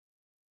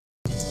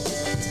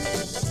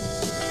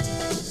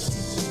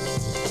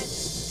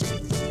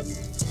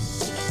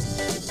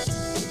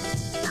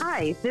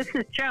Hi, this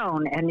is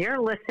Joan, and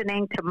you're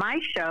listening to my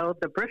show,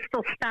 The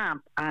Bristol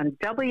Stomp, on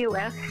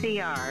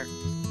WSCR.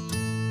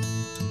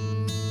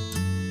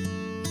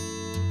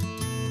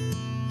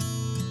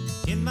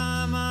 In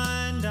my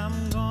mind,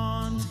 I'm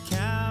gone to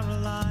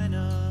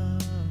Carolina.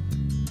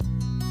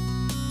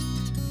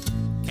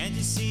 Can't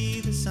you see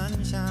the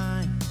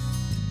sunshine?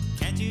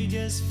 Can't you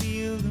just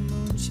feel the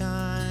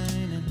moonshine?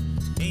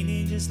 And ain't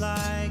it just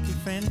like a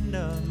friend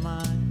of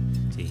mine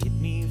to hit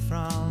me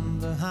from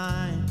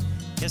behind?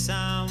 Yes,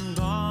 I'm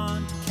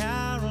gone to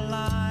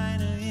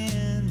Carolina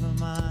in my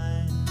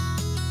mind.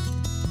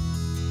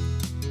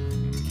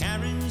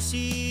 Karen,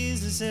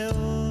 she's the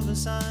silver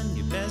sun.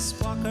 You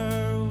best walk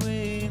her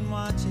away and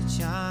watch it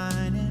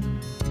shining.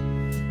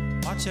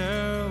 Watch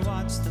her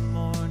watch the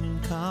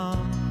morning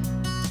come.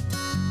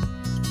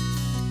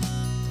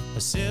 A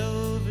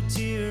silver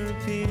tear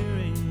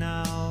appearing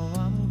now.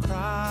 I'm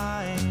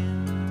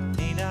crying,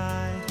 ain't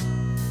I?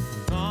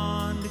 I'm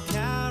gone to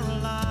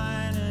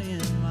Carolina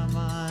in my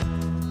mind.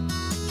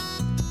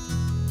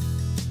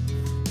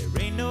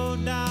 There ain't no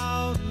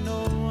doubt in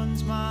no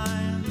one's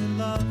mind that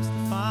love's the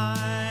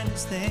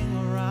finest thing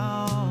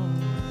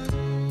around.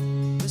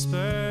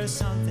 Whisper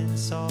something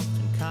soft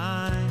and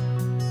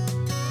kind.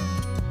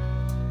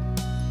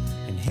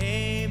 And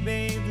hey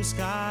babe, the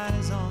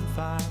sky's on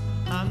fire.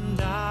 I'm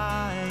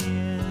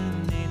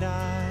dying, ain't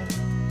I?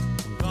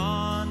 I'm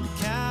gone to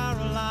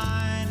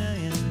Carolina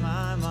in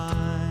my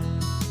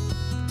mind.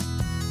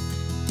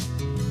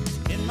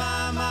 In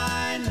my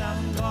mind,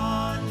 I'm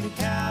gone to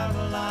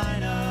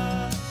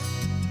Carolina.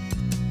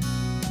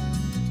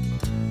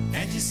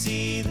 Can't you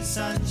see the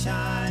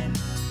sunshine?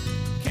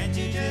 Can't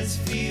you just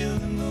feel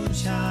the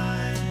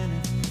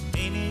moonshine?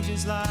 Ain't it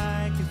just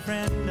like a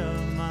friend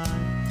of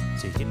mine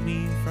to hit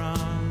me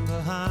from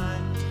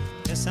behind?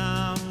 Yes,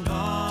 I'm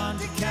gone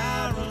to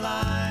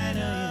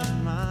Carolina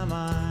in my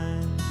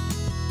mind.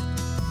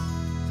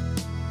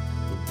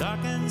 Well,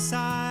 dark and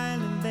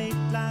silent late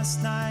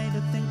last night,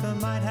 I think I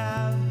might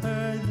have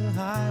heard the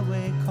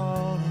highway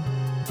calling.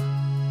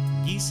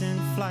 Geese in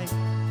flight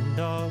and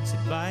dogs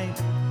that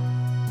bite.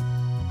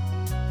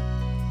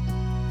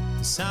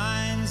 The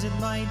signs that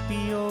might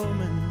be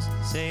omens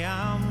say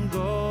I'm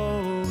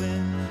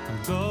going,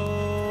 I'm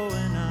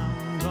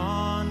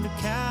gone to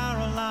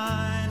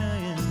Carolina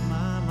in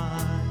my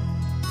mind.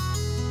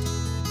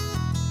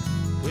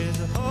 With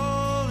a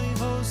holy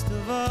host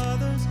of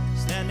others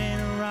standing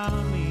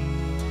around me,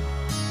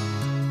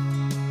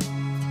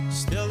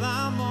 still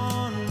I'm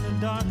on the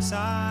dark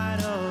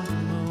side of the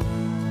moon.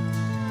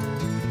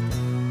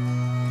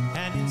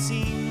 And it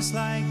seems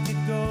like it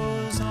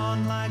goes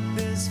on like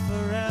this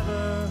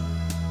forever.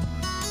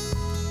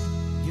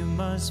 You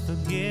must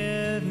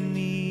forgive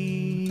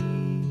me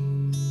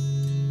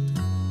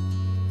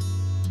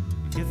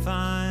if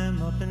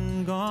I'm up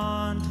and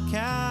gone to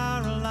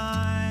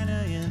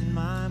Carolina in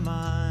my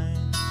mind.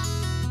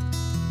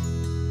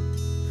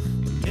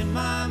 In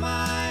my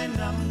mind,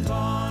 I'm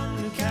gone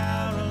to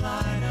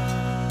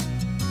Carolina.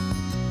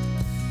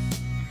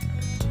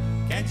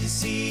 Can't you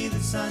see the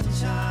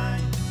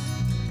sunshine?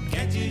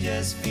 Can't you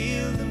just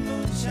feel the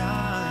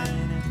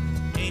moonshine?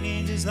 Ain't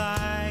it just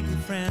like a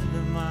friend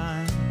of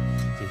mine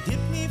to hit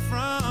me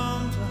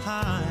from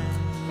behind?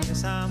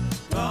 Yes, I'm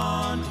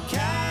gone to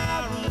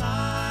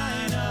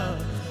Carolina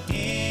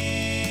in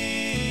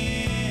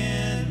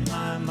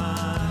my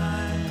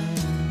mind.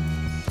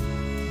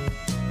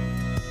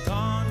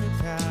 Gone to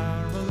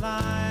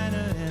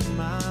Carolina in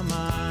my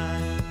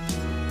mind.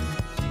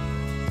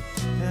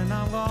 And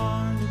I'm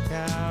gone to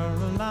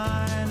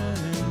Carolina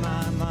in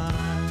my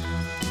mind.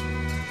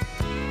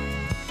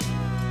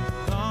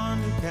 Gone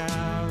to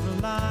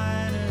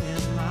Carolina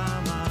in my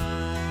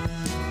mind.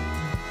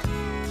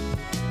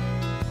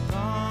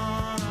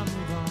 Gone,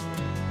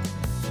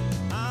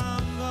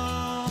 I'm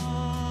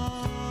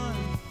gone.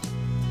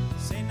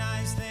 Say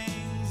nice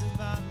things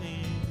about me,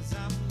 'cause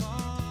I'm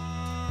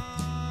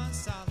gone,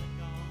 solid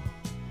gone.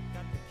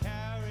 Got to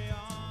carry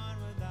on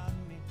without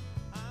me.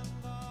 I'm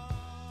gone.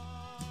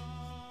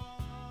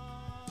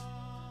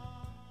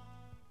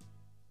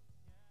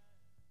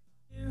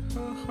 Hear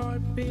her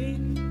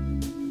heartbeat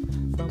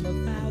from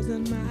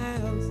 1,000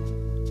 miles.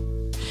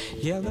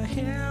 Yeah, the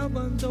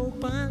heavens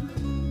open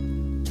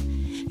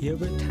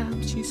every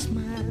time she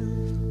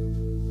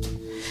smiles.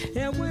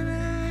 And when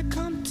I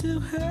come to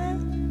her,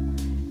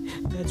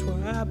 that's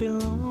where I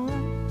belong.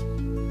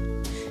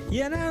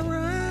 Yet I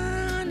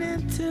run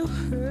into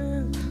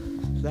her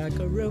like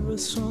a river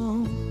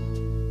song.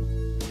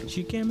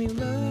 She gave me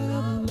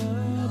love,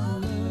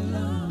 love,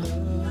 love,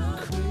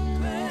 love,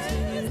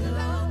 crazy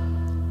love.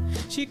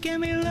 She gave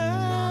me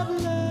love,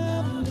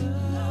 love,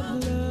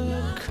 love,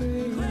 love,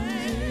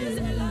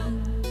 crazy love.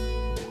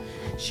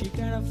 She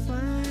got a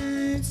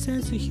fine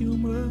sense of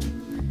humor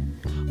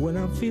when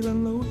I'm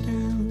feeling low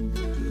down.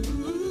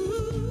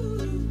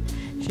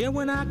 Yeah,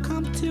 when I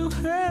come to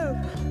her,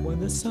 when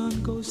the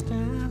sun goes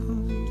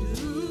down.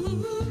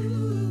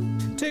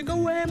 Take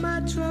away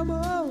my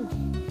trouble,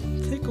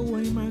 take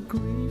away my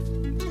grief,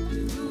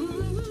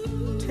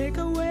 take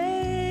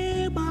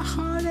away my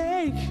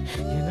heartache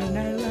in a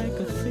night like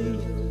a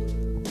thief.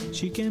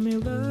 She gave me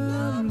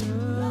love,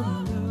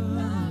 love,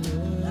 love,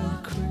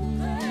 love,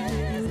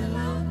 crazy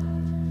love.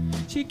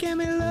 She gave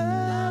me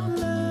love,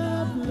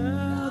 love,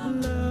 love,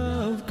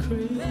 love,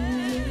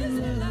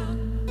 crazy love.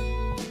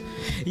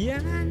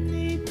 Yeah, I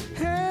need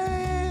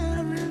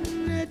her in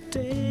the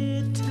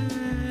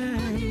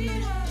daytime.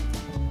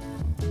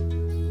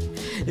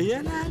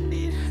 Yeah, I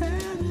need her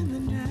in the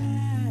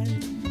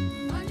night.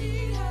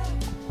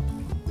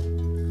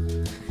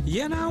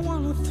 Yeah, and I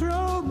wanna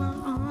throw my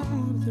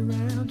arms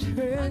around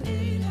her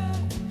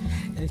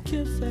and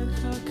kiss and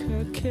hug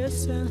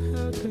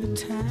her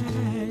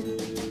tight.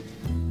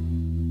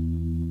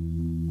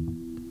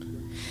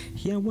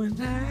 Yeah, when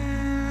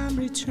I'm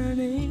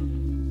returning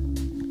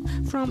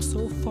from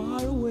so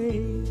far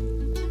away,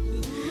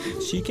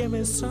 she gave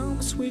me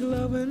some sweet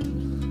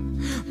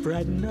loving,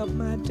 brighten up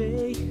my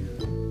day.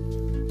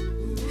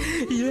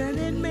 Yeah, and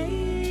it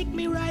make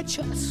me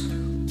righteous,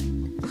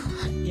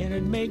 yeah, and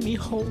it make me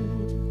whole.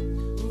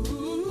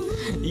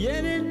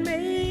 Yet it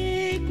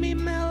make me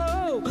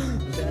mellow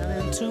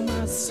down into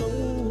my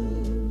soul.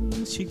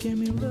 She gave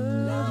me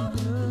love,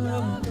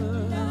 love,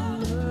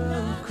 love,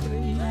 love,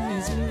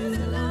 crazy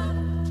love.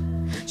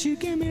 She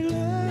gave me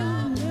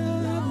love,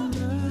 love,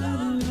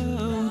 love,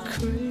 love,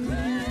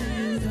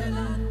 crazy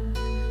love.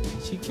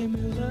 She gave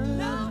me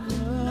love,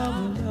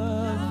 love,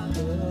 love,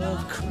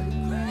 love,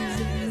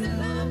 crazy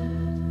love.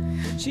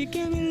 She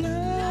gave me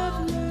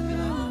love,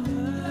 love,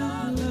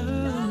 love,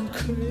 love,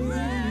 crazy.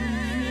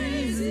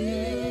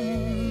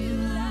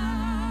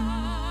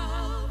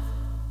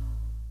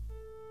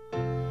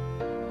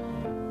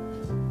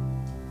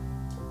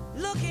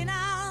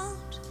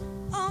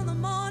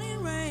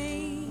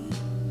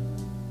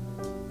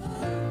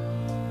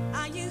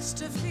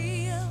 To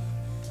feel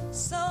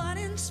so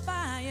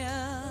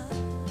uninspired,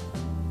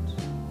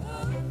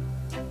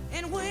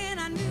 and when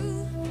I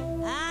knew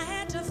I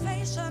had to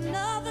face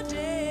another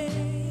day,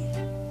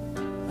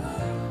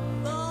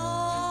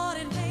 Lord,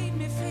 it made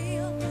me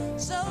feel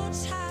so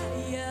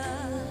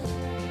tired.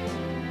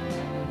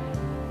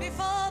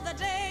 Before the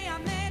day I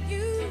met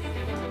you,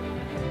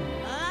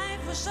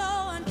 life was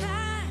so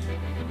unkind,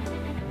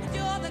 and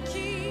you're the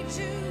key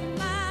to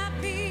my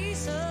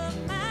peace of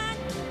mind.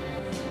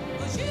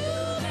 'Cause you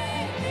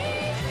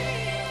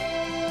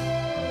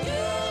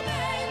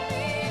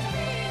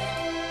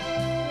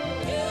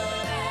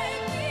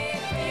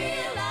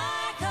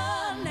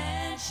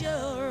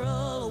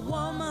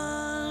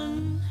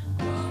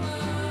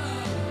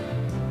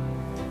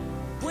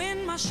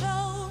my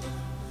soul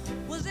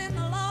was in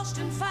the lost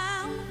and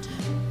found.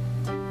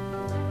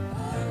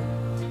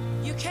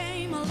 You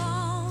came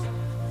along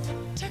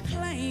to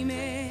claim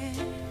it.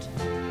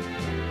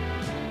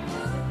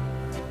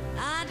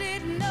 I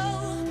didn't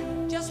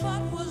know just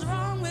what was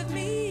wrong with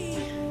me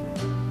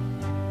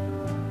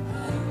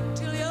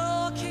till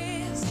your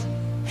kiss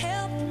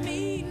helped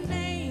me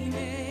name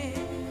it.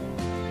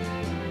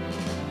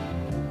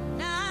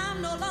 Now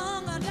I'm no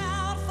longer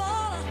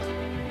doubtful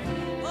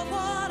of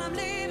what I'm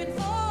living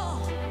for.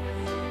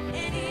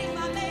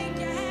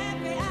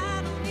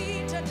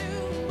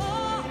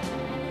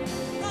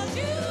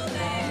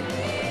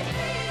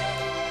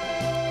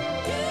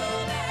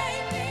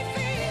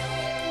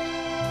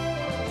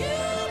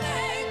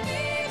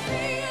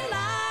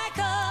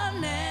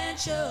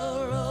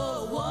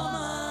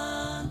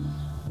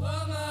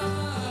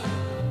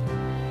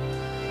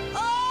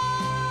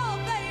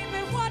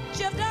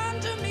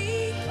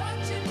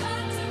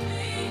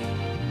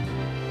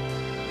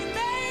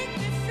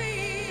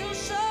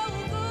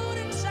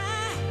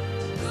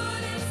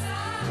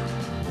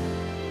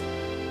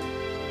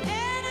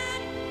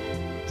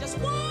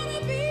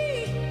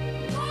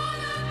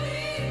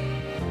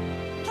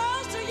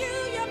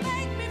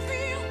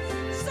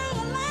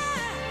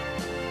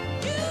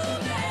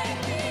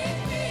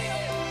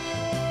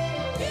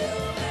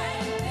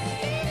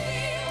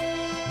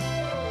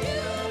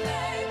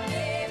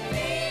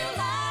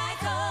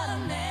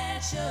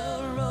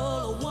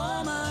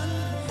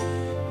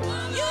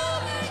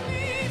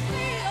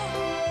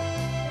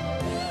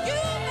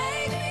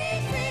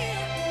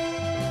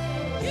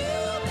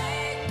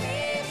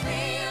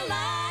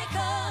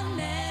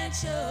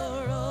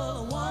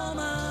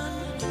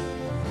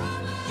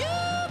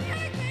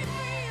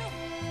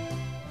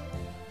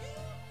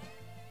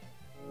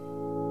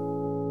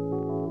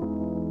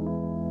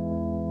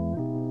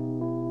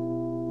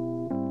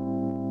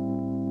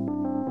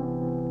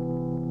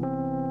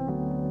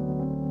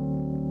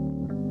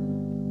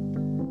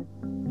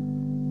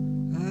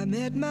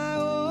 Met my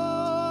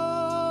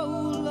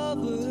old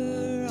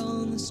lover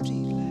on the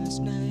street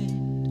last night.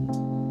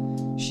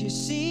 She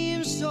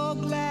seemed so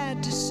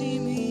glad to see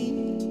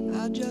me.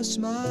 I just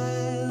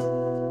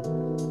smiled,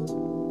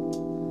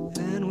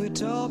 and we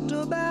talked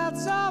about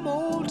some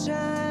old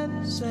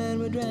times,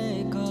 and we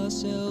drank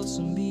ourselves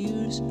some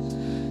beers.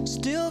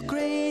 Still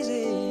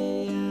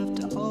crazy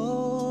after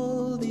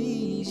all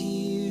these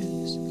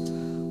years.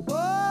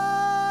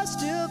 Oh,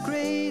 still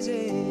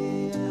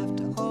crazy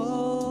after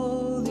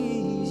all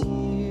these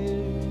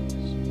years.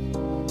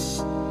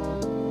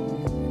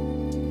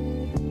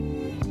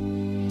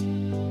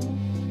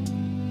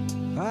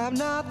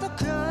 not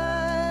the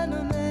kind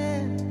of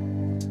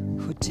man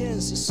who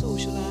tends to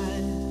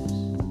socialize.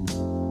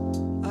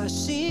 I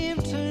seem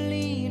to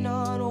lean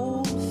on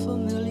old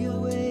familiar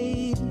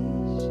ways,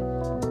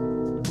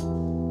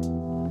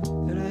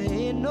 and I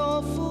ain't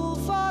no fool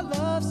for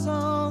love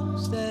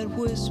songs that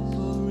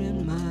whisper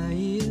in my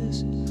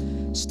ears.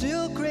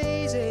 Still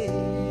crazy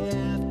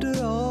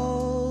after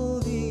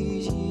all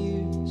these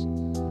years.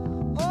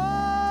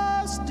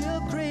 Oh,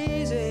 still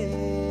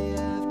crazy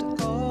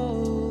after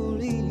all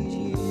these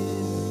years.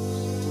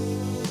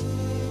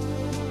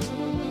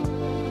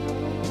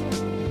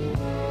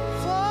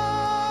 4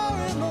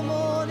 in the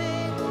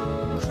morning,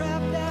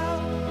 crapped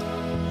out,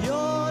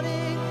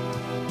 yawning,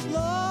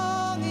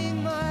 longing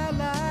my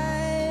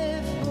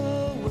life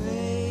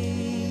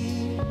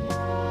away.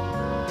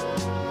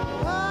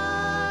 I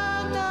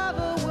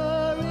never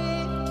worry,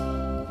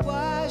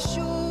 why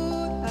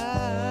should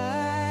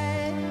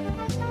I?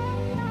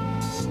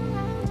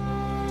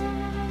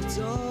 It's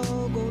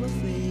all gonna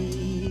fade.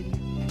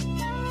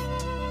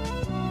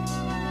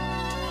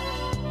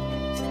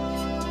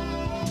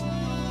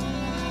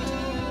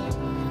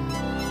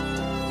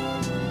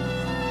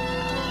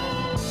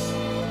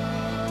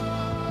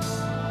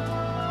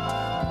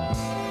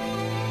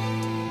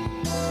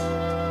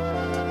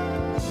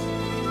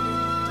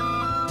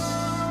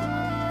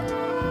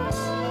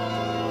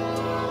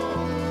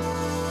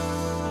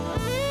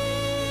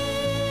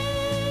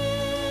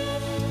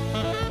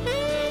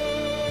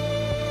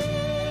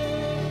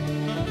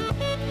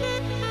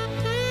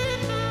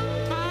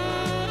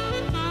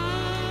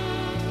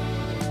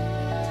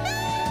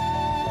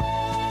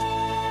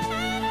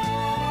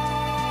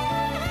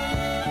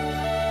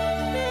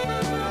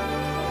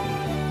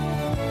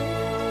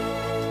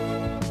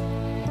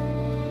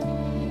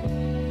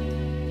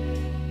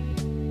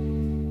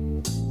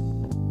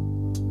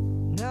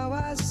 Now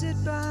I sit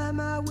by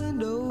my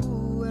window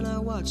and I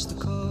watch the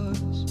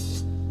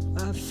cars.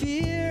 I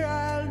fear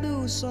I'll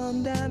do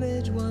some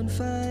damage one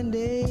fine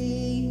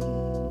day,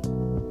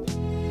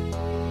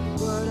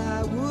 but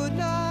I would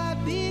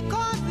not be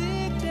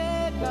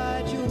convicted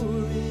by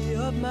jury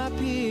of my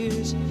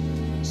peers.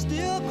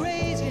 Still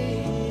crazy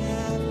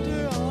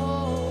after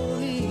all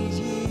these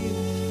years.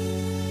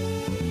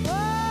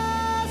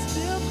 Oh,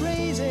 still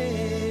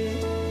crazy,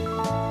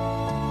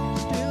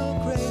 still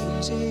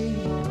crazy.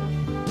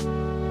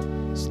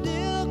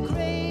 Still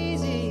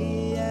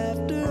crazy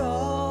after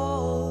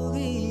all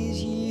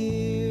these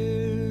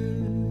years.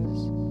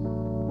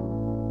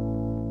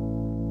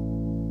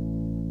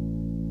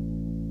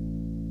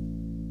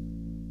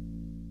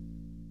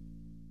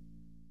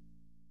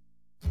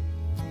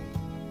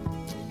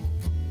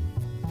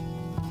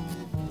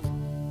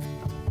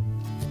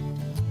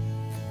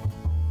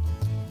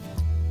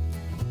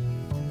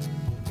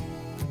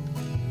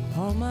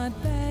 All my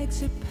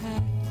bags are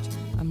packed,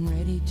 I'm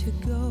ready to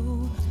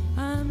go.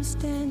 I'm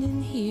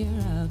standing here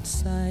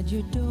outside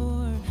your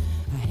door.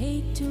 I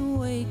hate to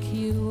wake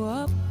you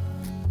up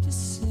to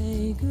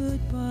say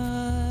goodbye,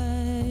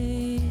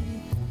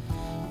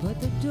 but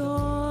the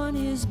dawn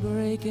is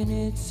breaking,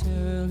 it's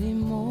early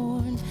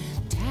morn.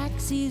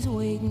 Taxi's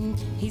waiting,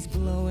 he's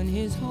blowing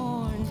his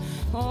horn.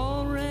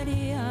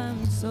 Already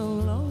I'm so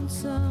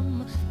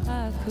lonesome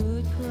I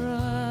could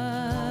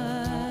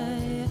cry.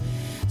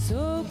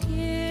 So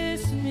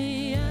kiss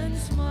me and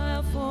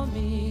smile for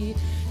me.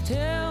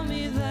 Tell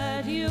me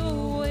that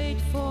you'll wait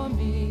for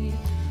me.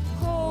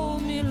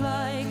 Hold me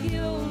like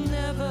you'll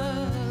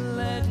never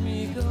let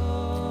me go.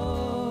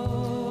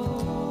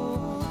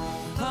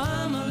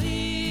 I'm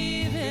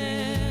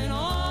leaving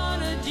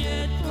on a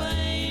jet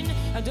plane.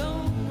 I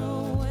don't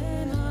know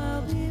when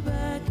I'll be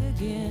back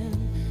again.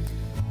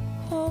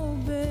 Oh,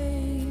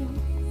 babe,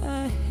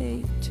 I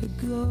hate to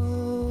go.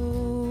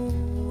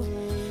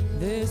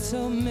 There's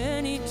so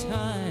many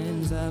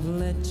times I've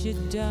let you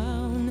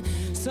down.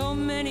 So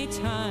many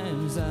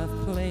times I've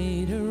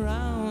played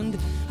around.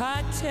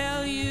 I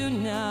tell you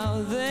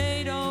now,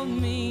 they don't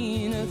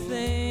mean a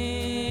thing.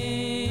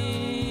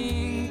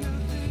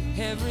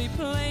 Every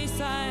place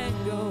I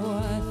go,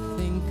 I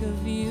think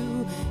of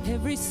you.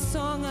 Every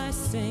song I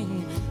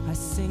sing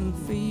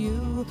for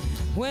you.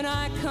 When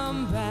I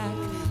come back,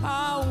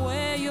 I'll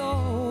wear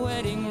your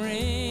wedding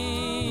ring.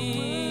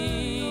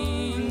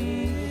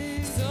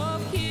 So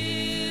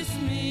kiss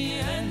me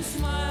and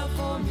smile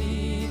for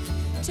me.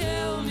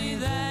 Tell me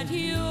that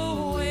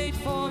you'll wait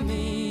for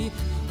me.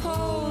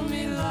 Hold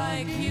me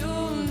like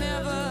you'll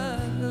never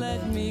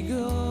let me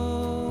go.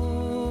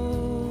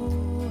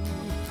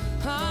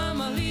 I'm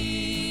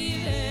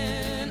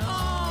leaving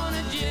on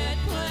a jet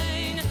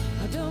plane.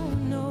 I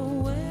don't know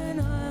when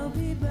I'll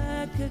be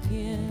back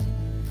again.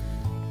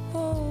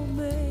 Oh,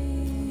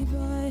 babe,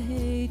 I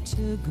hate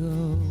to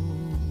go.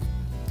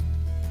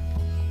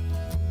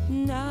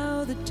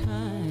 Now the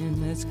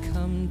time has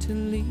come to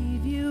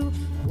leave you.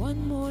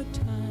 One more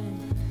time,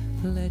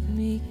 let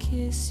me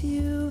kiss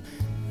you.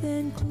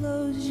 Then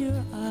close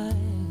your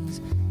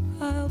eyes,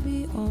 I'll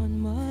be on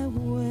my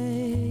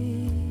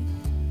way.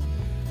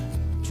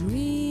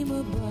 Dream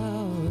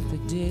about the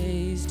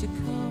days to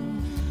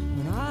come,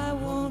 when I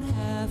won't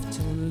have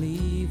to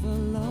leave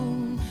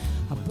alone,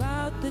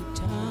 about the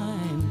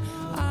time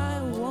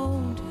I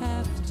won't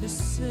have to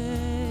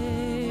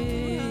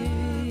say,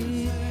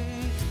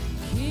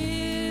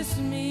 kiss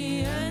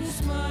me and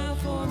smile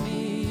for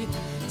me,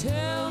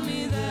 tell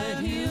me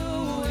that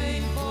you'll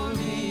wait for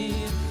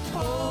me,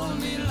 hold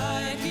me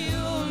like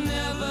you'll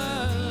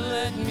never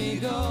let me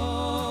go.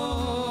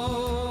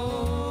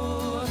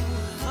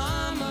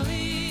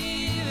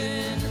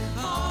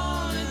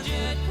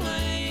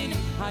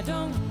 I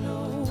don't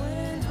know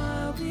when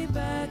I'll be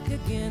back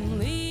again,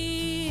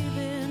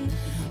 leaving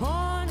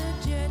on a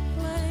jet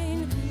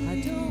plane.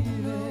 I don't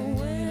know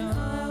when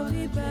I'll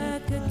be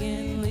back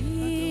again,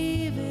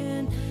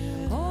 leaving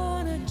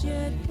on a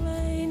jet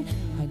plane.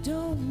 I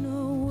don't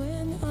know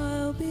when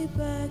I'll be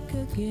back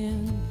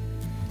again.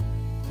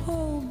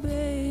 Oh,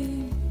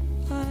 babe,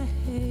 I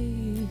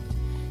hate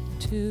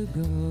to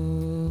go.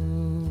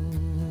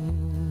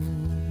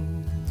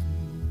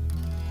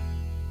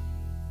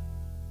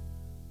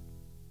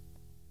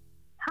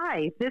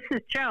 Hi, this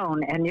is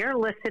Joan, and you're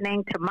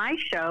listening to my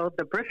show,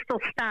 The Bristol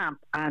Stomp,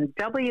 on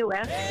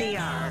WSCR. Hey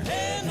now,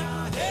 hey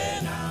now, hey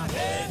now,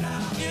 hey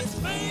now, it's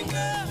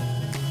finger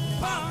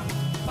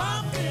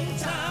popping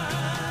time.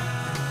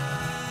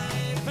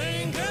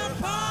 Finger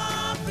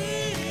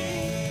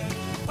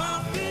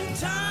popping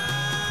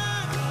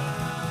time.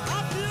 I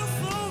feel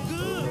so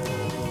good.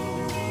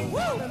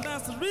 Woo! And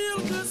that's a real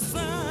good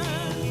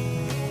sign.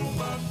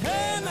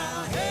 Hey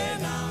now, hey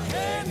now,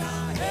 hey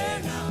now,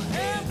 hey now,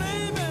 hey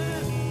baby.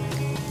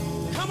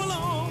 Come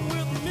along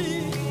with me.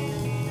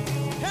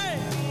 Hey,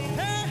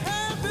 hey,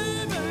 hey,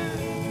 baby.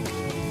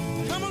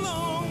 Come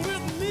along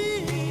with me.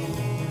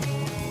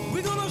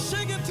 We're gonna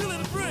shake it till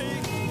it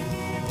breaks.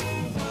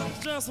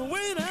 Just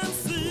wait and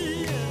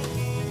see.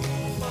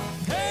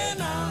 Hey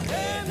now,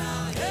 hey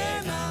now,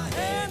 hey now,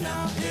 hey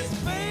now. It's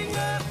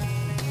finger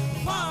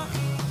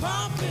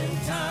popping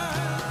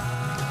time.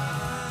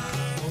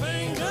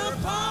 Finger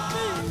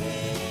popping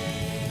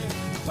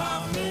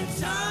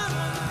time.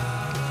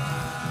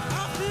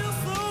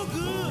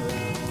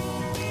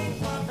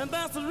 And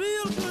that's a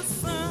real good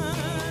sign.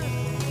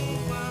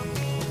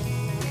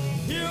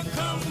 Here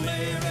comes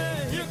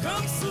Mary, here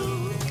comes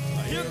Sue,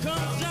 here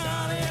comes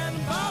Johnny and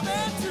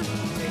Bobby too.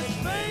 It's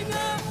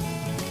finger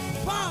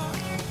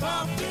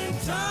popping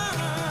time.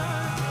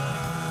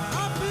 I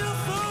feel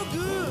so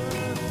good,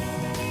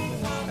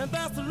 and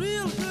that's a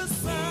real good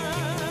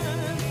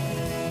sign.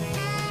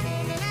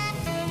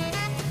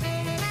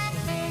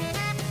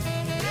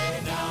 Hey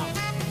now.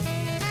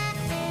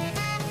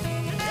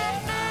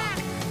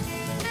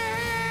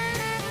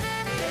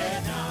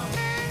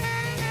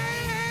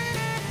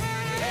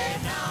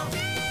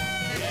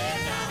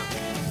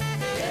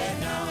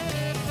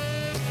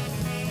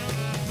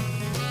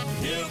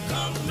 Here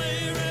comes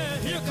Mary,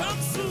 here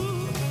comes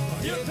Sue,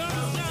 here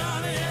comes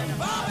Johnny and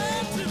Bobby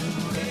too.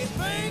 It's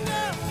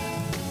finger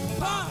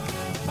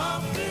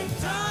popping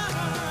time.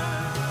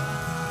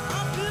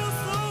 I feel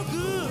so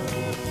good,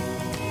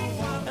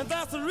 and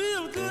that's a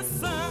real good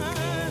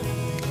sign.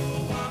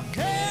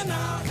 Hey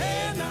now,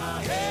 hey now,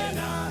 hey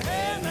now,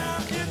 hey now,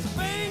 it's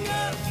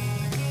finger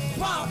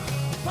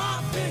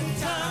popping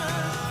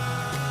time.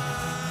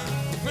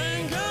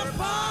 Finger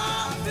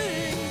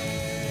popping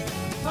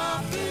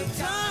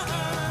time.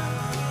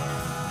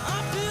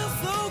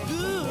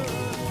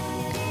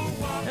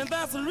 And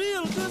that's a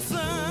real good sign.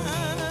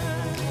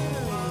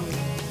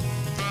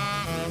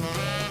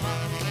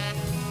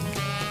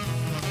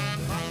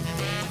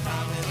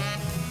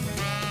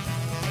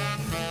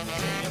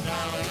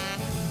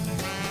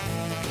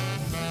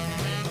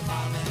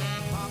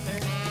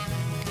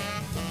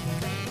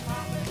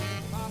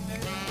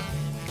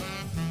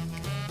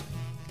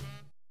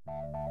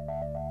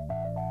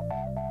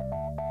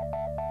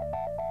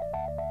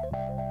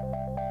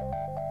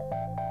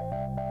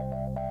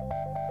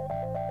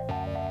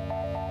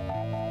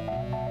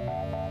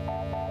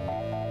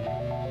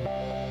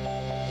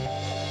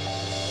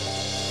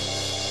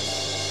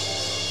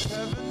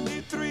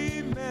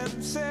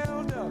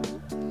 Sailed up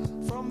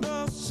from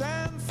the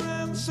San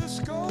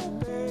Francisco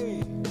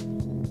Bay,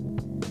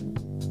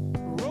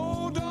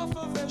 rolled off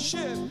of their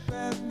ship,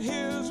 and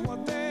here's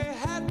what they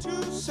had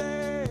to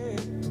say.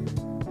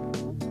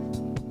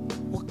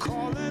 We're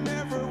calling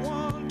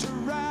everyone to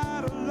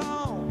ride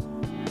along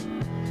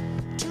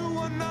to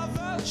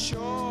another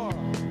shore.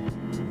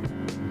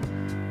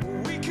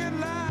 We can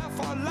laugh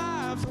our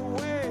lives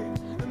away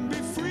and be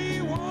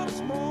free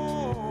once more.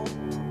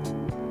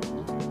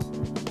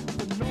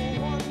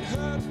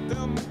 Heard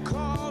them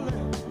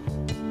calling,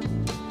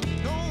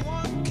 no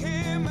one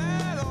came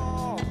at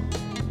all,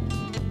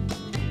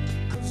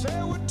 'cause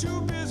they were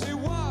too busy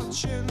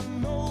watching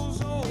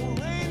those old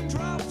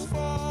raindrops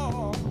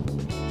fall.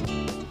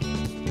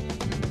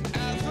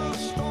 As the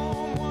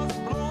storm was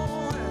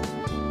blowing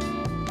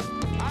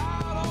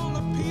out on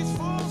the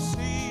peaceful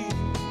sea,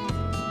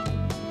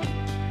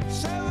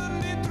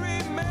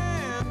 73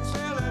 men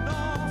sailing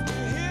off to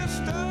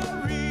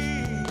history.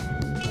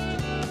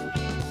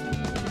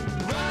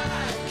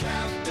 Ride,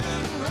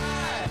 Captain,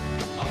 ride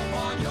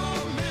upon your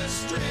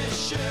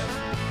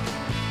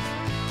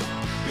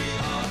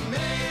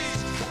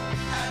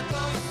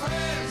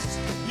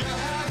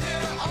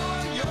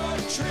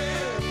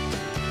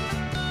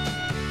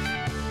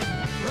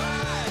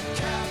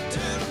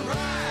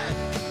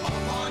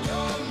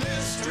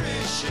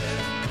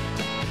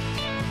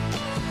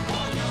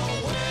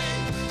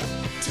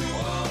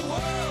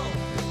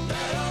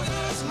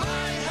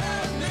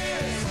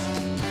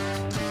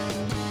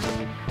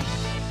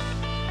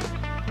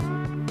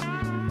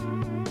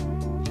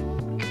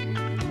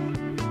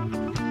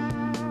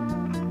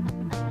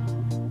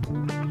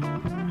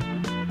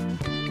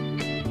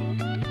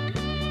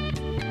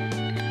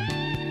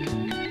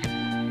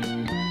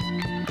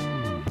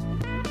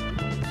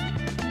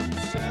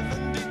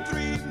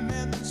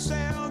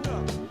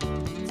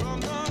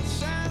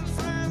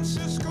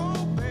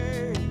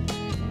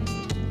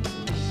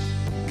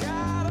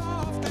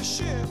the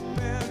ship,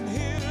 and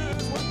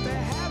here's what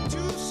they have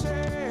to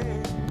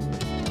say.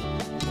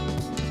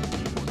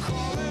 We're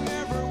calling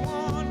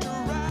everyone to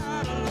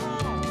ride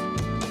along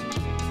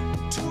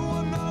to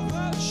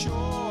another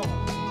shore.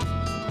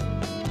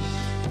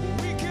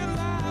 We can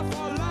laugh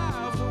our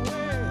lives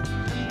away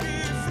and be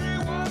free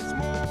once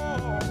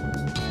more.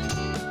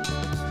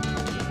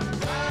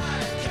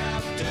 Ride,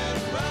 Captain,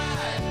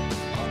 ride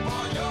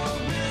upon your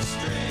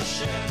mystery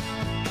ship.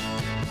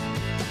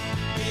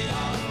 Be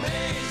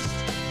amazed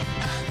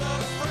at the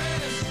freight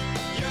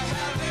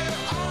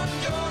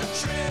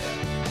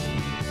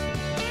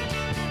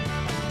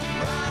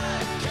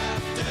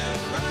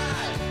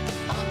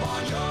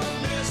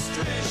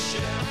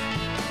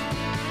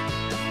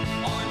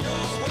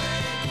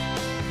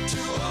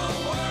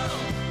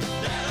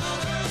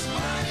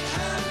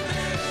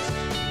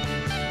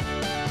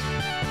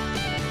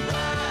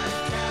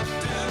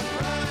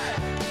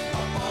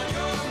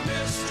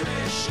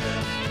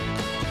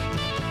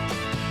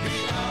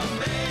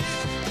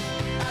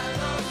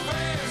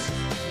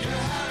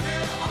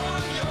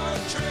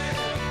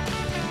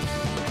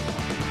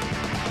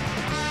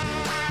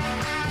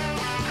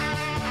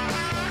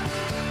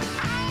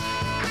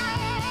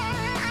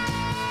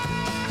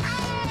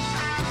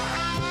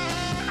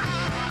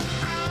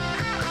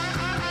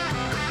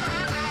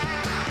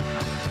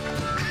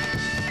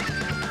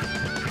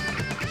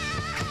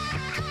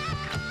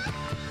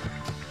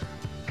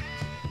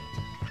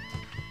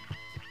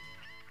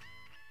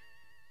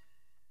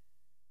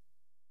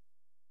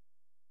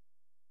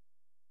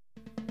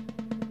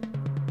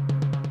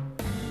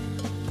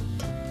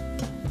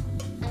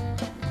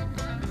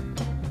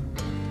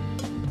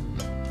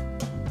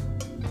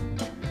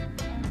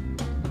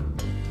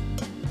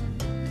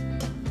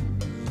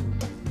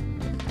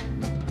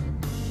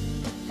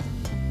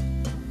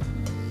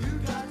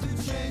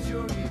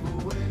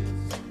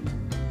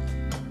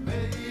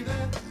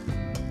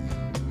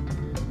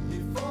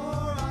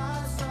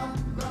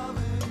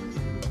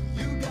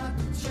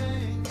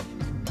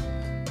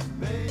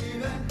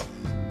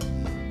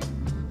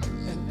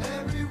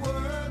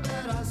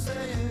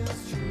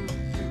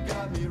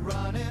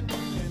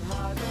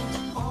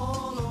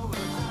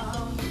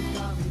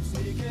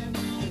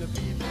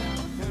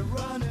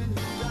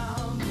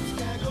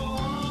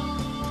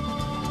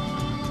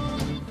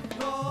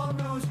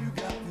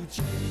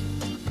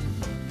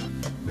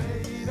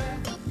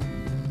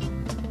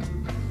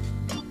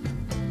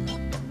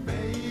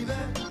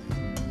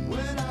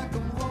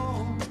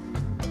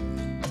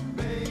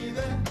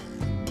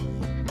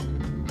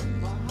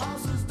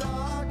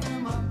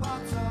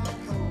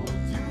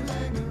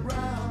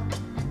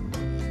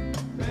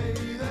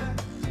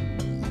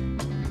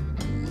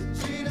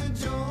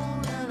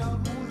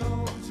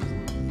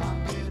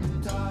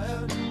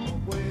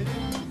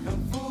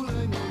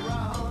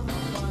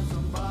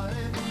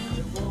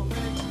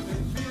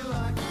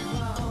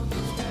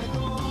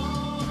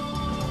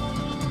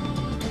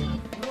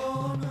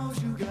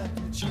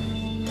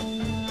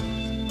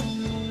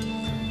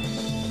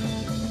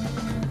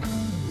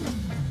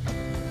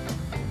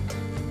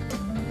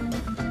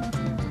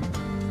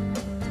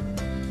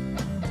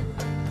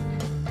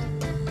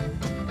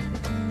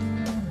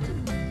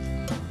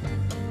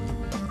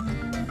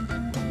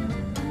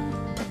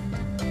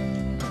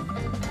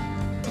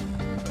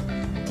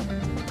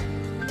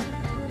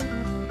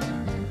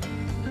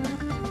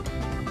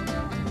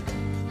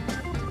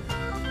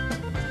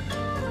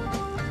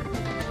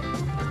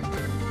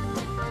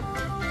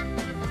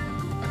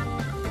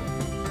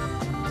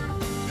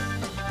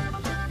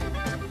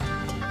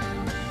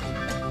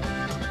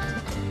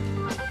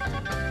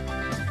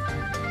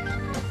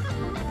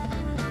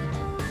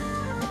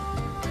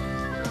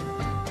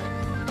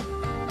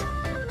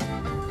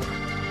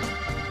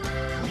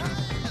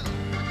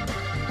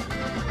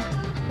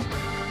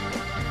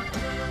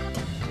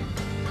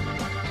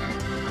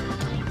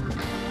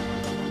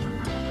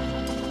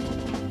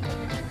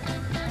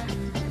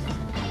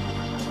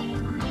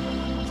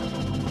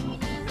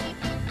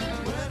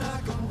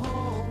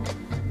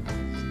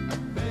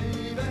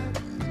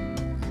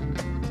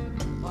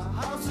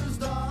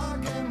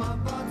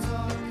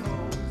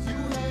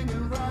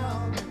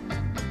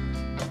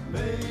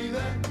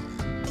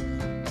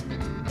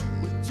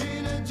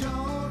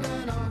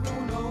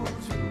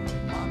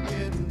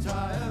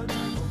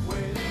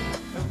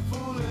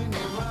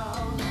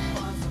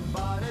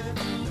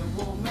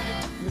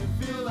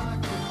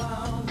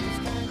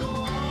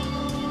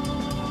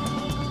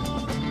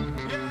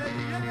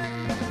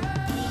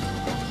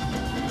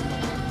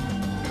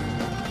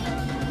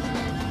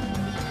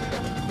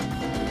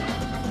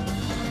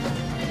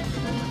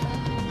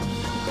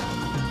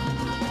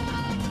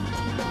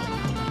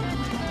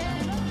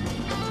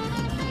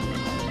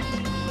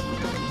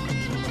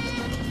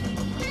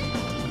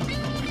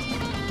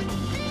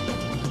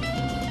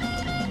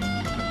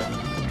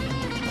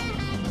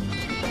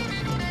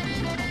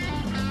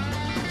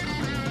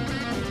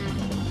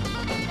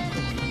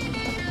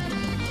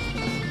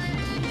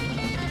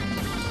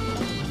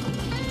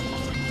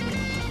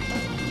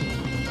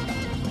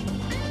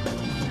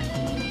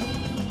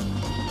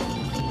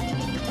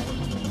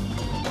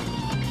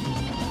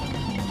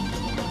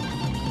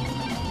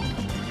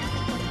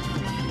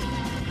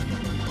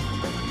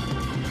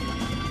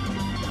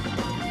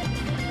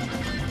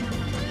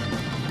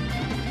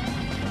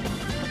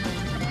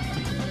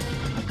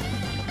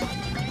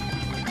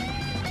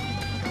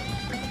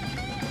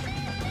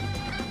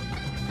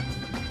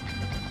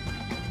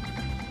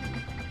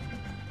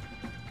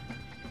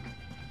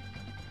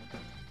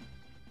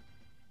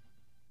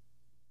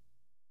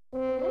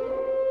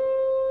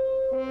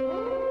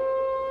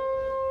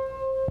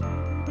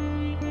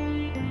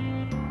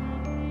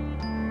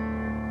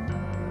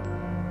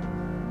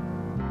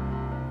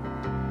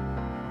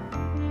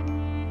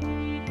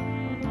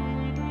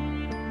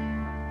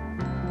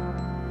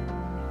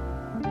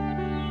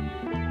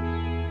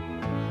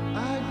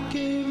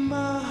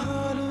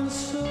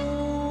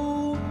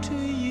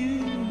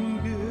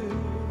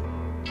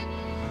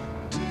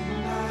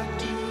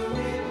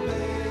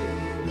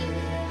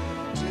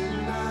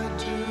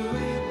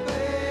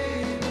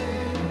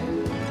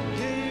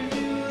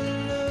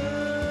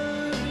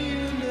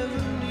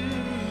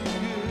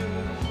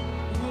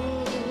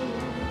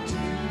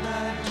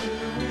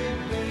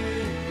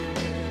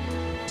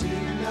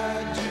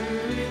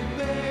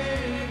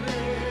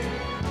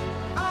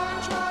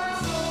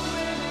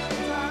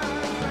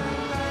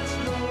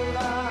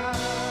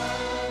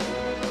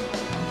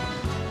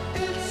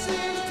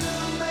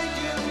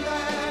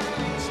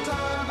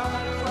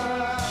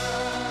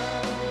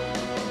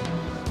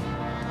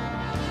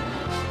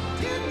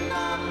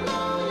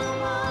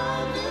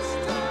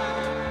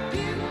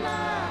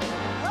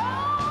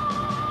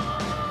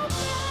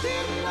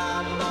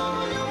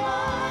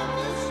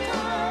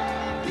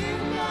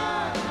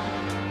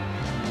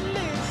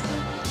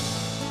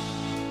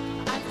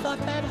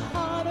thought that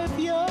heart of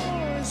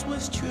yours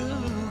was true,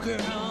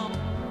 girl.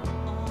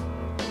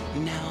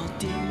 Now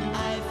didn't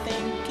I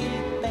think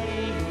it,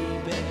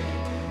 baby?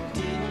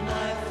 Didn't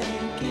I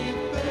think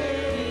it,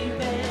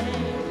 baby?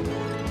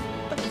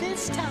 But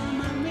this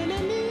time I'm really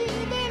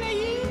leaving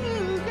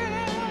you,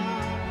 girl.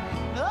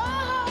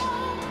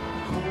 Oh,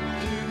 hope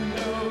you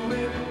know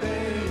it,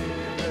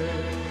 baby.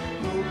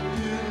 Hope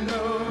you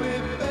know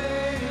it,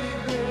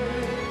 baby.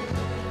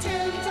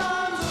 10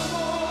 times or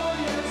more,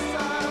 yes, I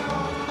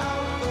walk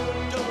out the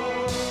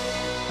door.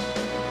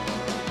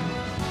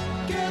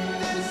 Get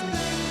this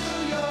thing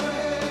through your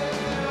head,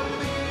 there'll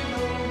be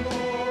no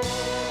more.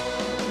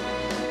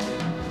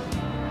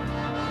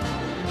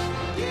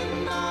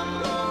 Didn't I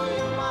blow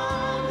your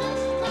mind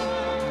this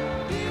time?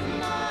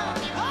 Didn't I?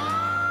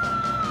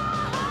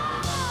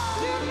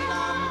 Didn't I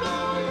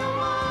blow your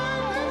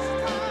mind this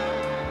time?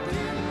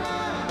 Didn't I?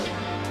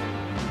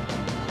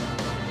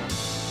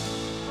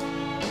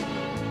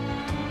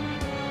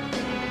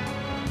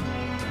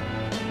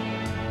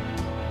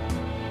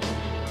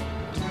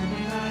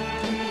 Didn't I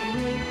do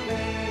it,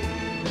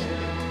 baby?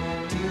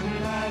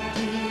 Didn't I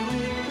do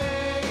it,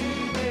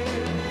 baby?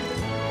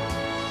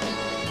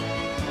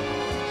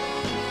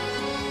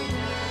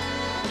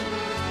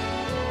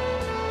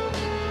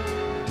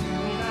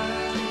 Didn't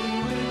I do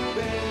it,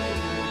 baby?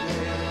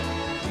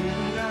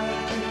 Didn't I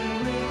do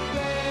it,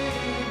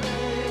 baby?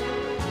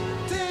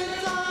 10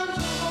 times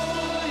or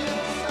more,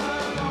 yes, I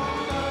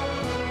walked out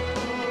the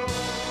door.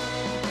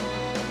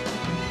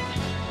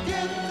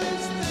 Get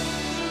this thing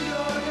through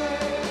your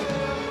head,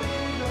 there'll be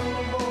no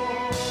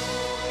more.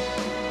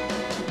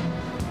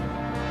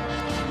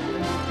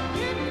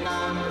 Didn't I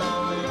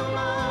blow your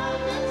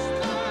mind this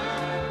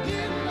time?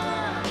 Didn't I?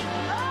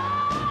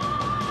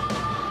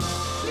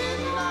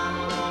 Didn't I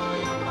blow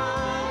your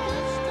mind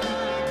this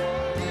time?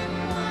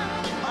 Didn't I?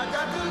 I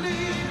got to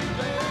leave you,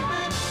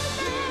 baby.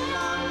 Didn't I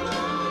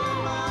blow your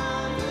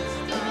mind this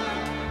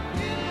time?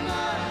 Didn't I?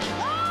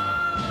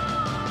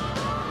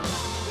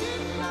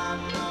 Didn't I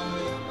blow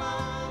your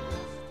mind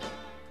this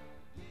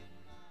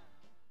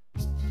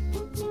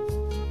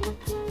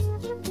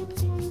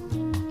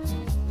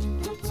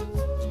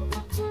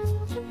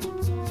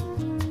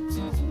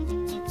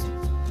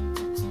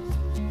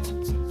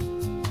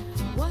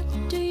What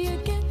do you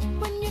get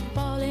when you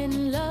fall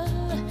in love?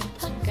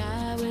 A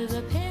guy with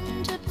a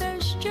pin to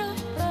burst your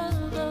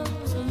bubble.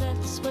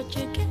 That's what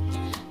you get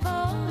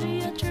for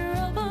your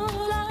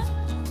trouble. I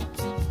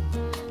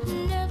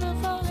never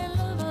fall in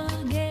love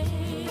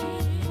again.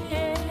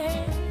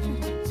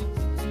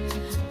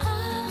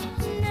 I'll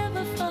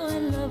never fall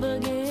in love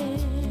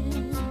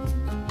again.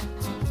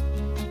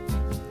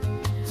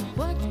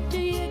 What do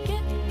you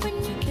get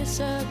when you kiss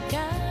a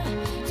guy?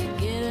 You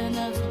get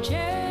enough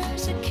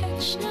germs to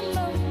catch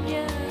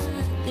pneumonia.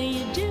 Then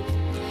you do,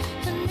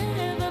 and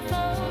never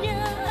fall,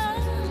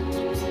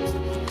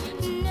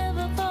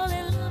 never fall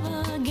in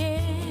love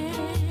again.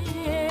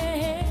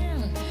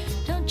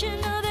 Don't you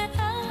know that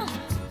I'll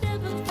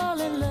never fall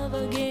in love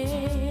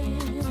again?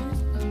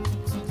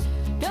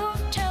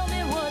 Don't tell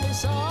me what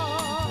it's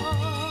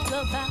all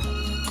about,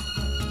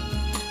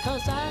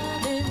 'cause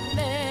I've been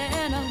there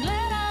and I'm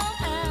glad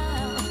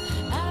I'm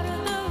out of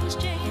those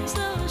chains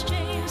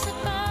that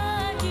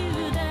bind you.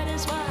 That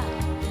is why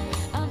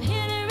I'm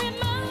here to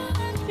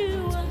remind you.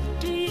 What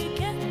do you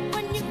get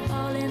when you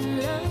fall in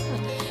love?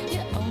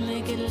 You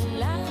only get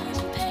lies,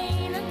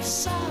 pain, and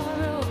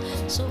sorrow.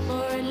 So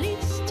for at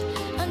least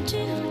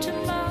until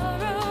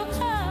tomorrow,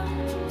 I'll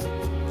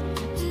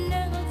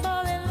never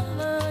fall in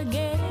love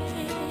again.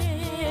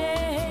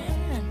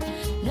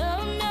 No,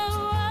 no,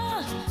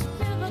 I'll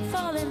never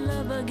fall in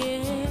love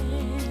again.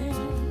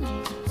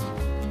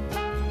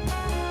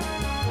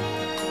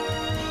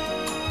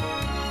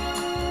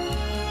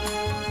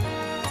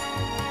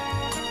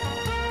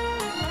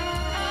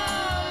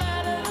 I'm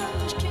out of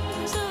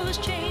those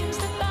chains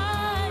that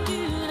bind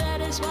you. That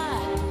is why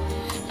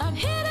I'm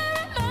here to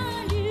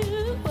remind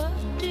you. What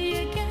do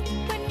you get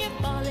when you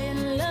fall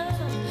in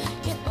love?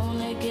 You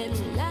only get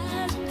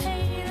lies,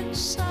 pain, and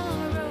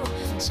sorrow.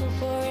 So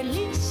for at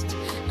least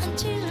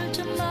until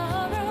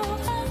tomorrow,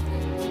 I'll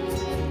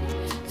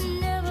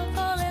never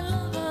fall in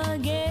love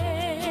again.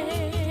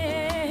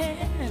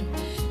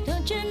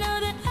 Don't you know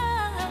that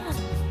I'll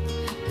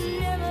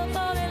never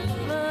fall in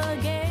love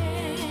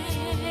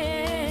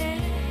again?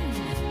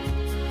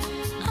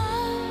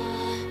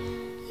 I'll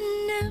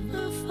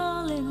never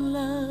fall in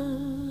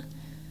love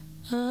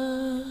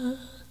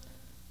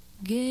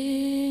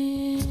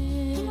again.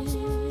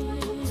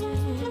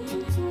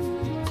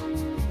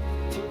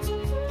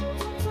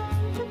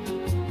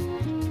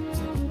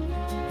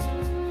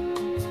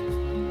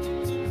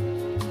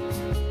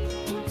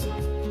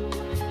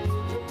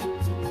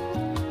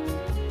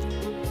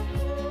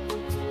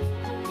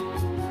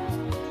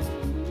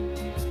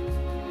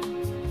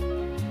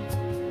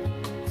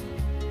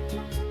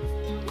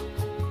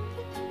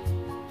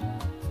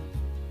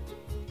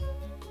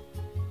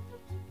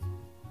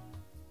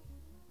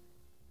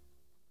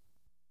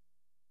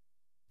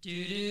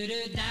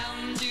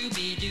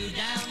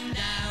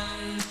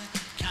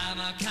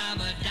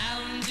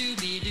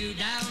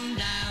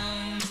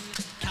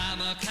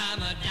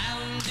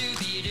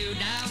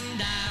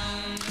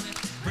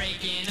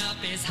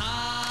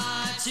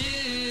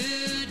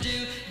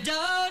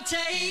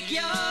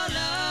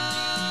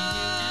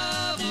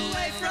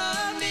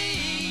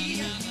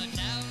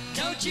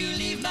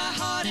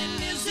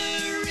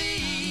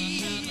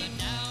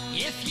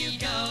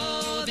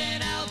 go,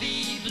 then I'll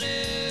be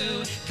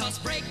blue. 'Cause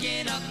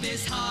breaking up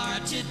is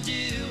hard to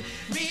do.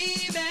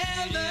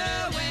 Remember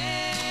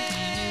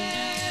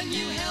when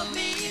you held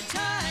me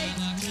tight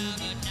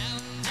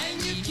and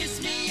you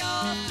kissed me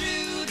all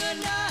through the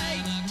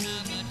night.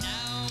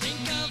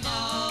 Think of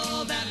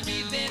all that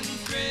we've been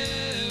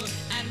through,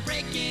 and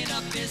breaking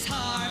up is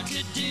hard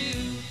to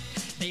do.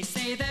 They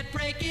say that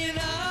breaking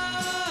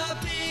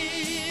up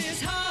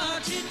is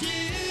hard to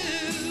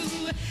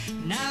do.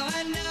 Now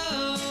I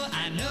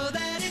know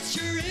that it's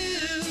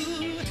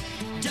true.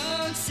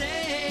 Don't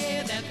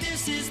say that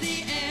this is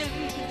the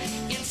end.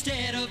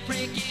 Instead of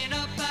breaking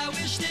up, I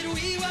wish that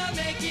we were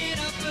making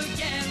up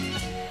again.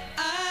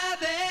 I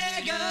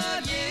beg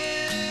of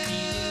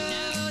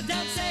you,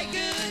 don't say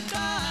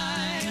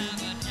goodbye.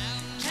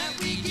 Can't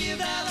we give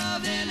our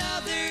love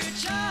another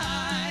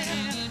try?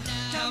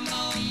 Come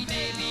on,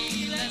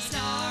 baby, let's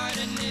start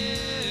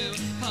anew.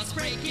 'Cause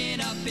breaking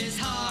up is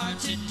hard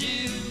to do.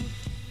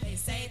 They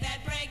say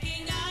that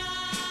breaking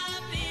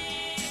up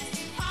is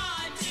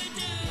hard to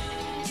do.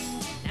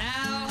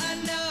 Now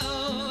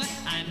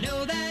I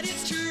know that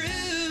it's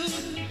true.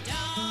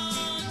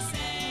 Don't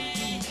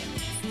say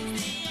this is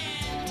the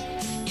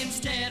end.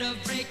 Instead of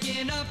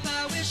breaking up,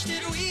 I wish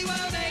that we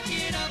were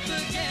making up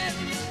again.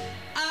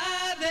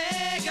 I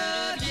beg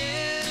of you,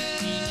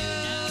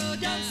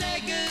 don't say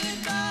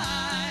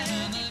goodbye.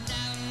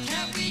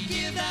 Can't we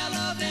give our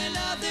love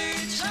another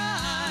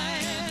try?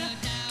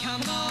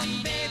 Come on,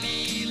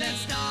 baby,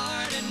 let's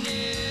start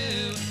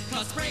anew.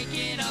 'Cause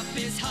breaking up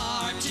is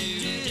hard to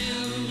do.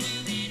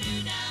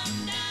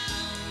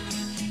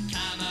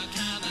 Come on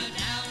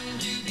down,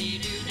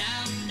 doobie-doo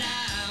down,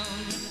 down.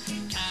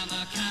 Come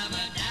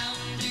on down,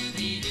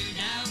 doobie-doo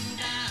down,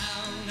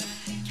 down.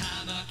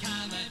 Come on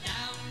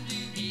down,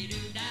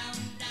 doobie-doo down,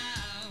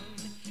 down.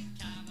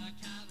 Come on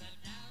down,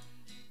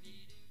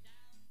 doobie-doo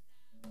down.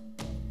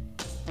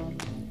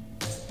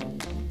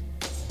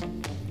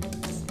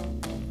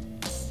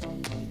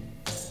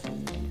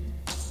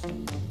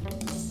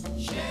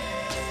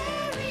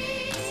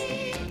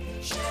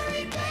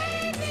 Sherry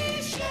baby,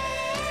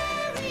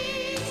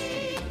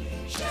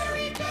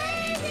 Sherry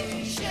baby,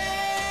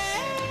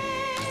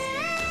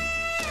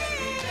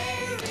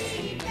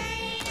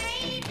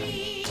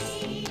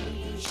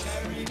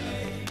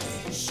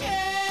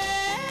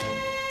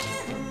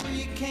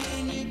 Sherry,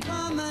 can you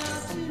come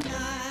out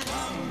tonight?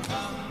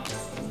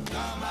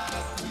 Come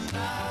out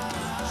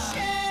tonight.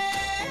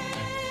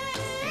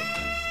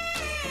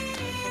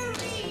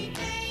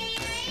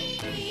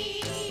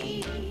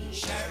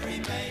 Sherry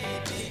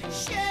baby,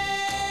 Sherry,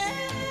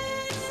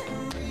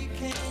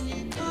 can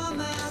you come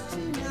out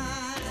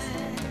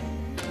tonight?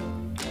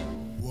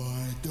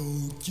 Why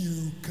don't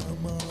you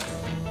come on?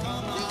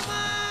 To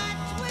my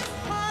twist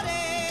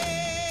party,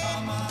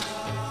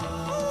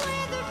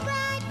 where the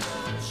bright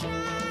moon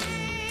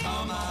shines.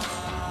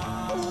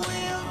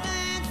 We'll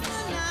dance the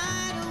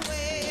night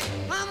away.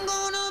 I'm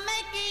gonna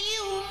make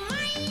you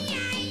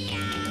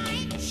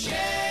mine.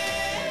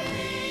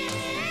 Sherry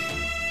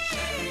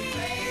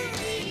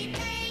baby,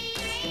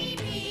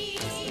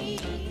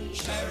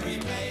 Sherry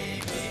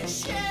baby,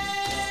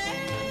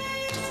 Sherry,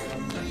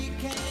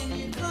 can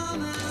you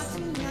come out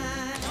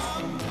tonight?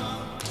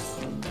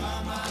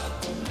 Come out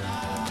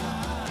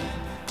tonight.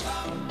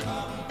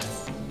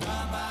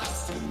 Come out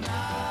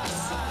tonight.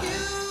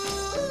 You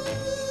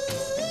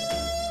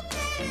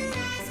better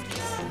ask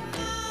your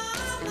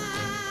mama.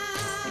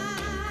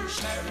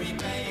 Sherry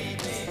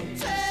baby,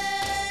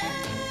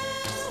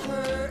 tell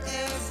her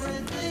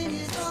everything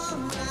is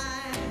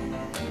alright.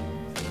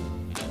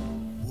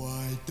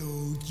 Why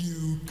don't you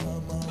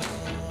come on?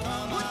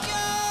 Put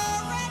your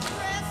red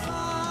dress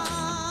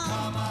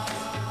on.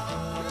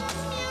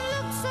 You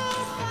look so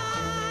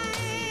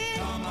fine.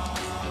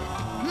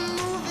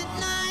 Move it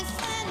nice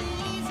and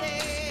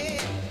easy.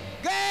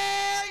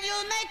 Girl,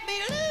 you'll make me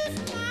lose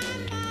my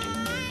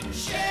mind.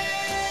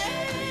 Sherry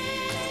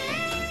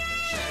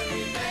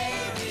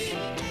baby,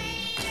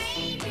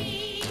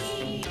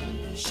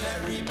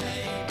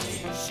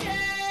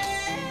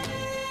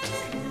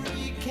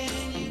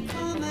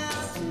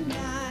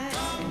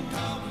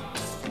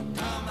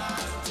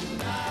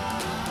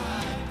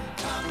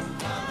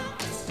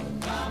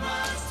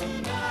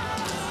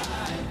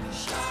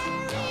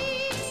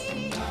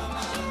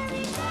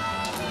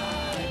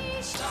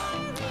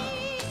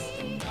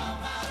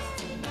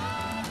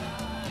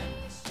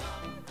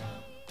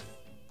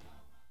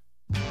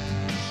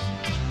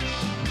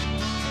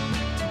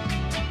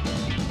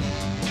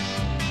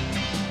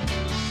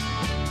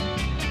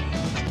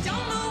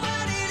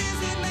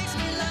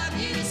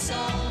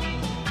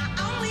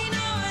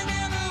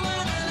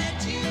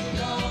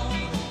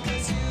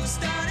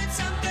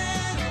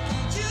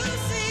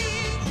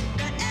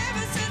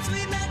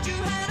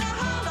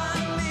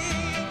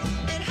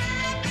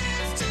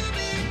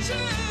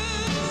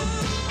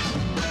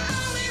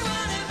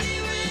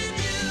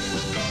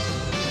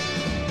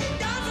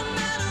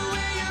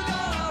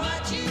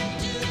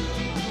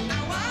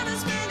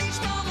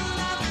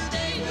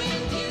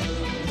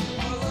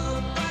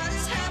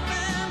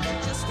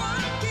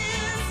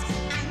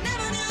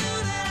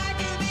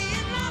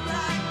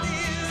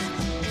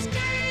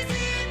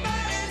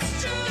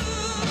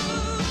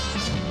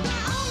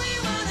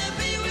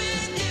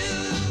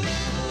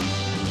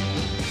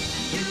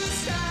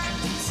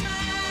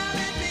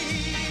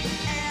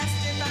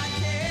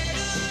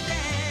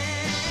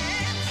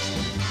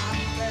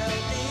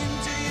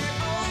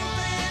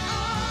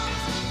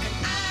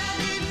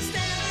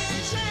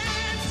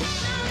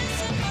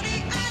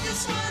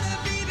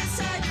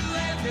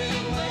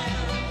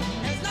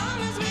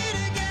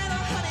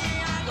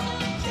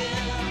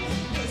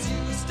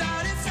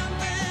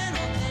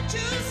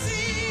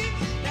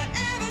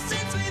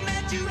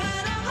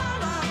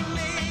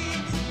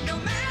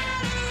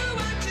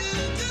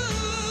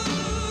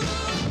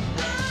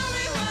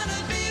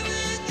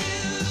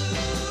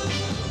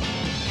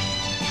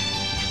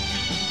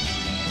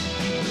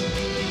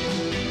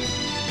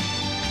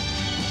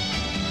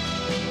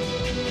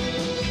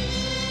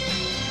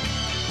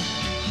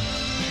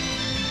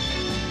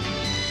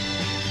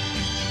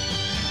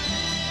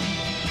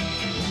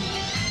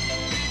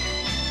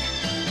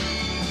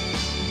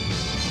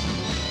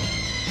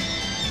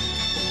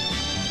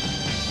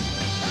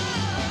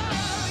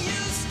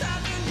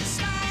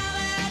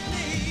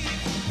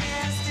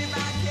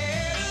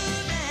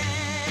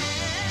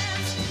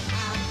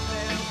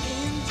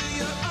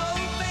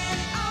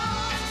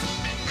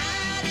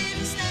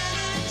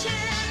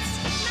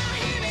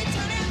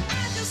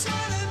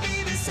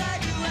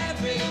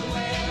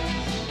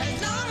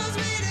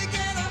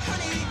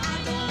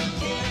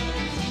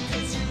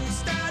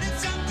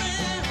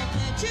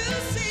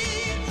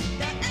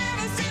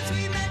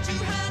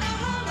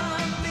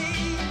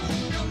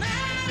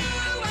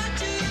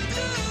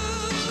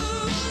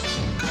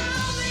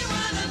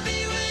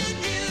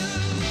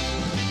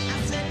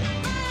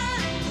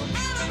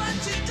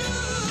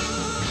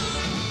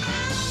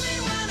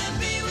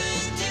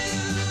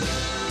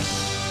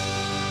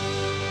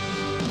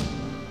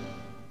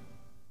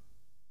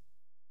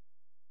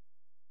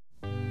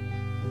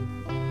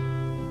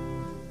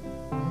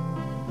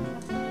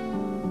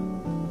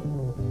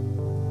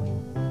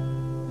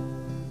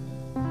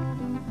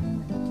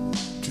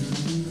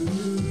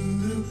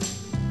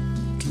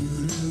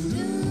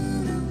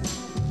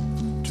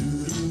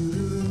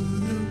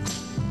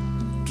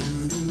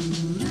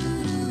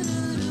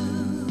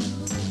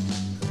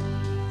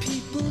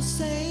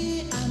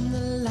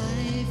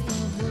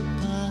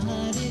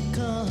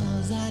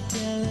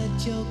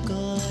 you're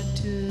good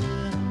too.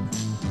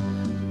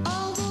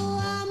 Although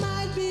I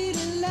might be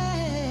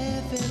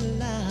laughing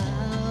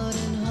loud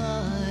and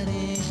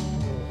hearty,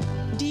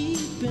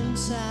 deep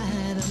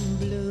inside I'm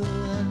blue.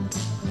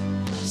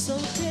 So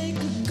take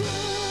a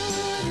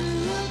good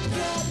look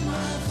at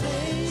my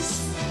face.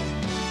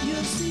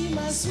 You'll see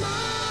my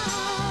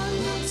smile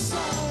looks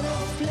sort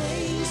of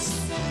place.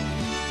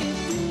 If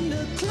you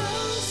look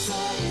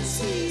closer,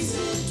 it's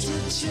easy to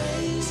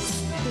trace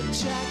the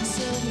tracks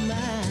of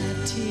my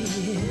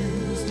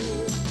tears.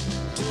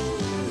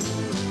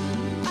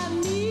 I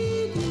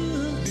need you,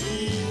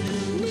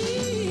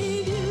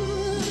 need you.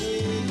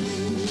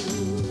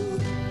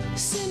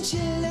 Since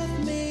you left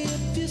me,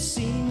 if you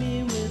see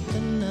me with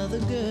another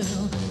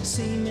girl,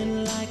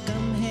 seeming like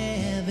I'm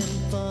having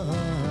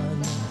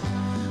fun.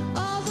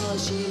 Although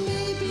she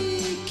may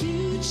be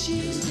cute,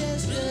 she's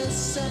just a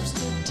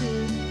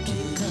substitute,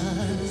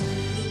 because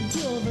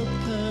you're the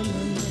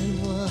permanent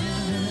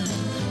one.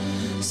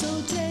 So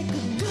take a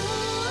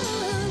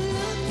good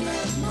look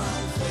at my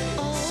face.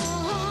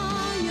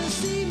 Oh, you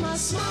see my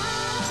smile.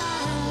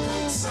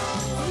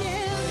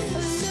 Yeah,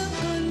 look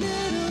a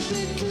little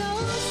bit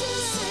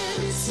closer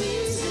and it's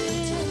easy.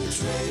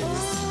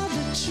 Oh,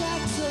 the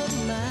tracks of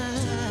my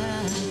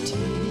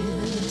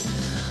tears.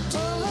 Oh,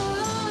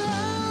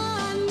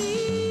 I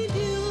need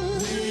you,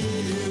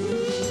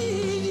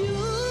 need you.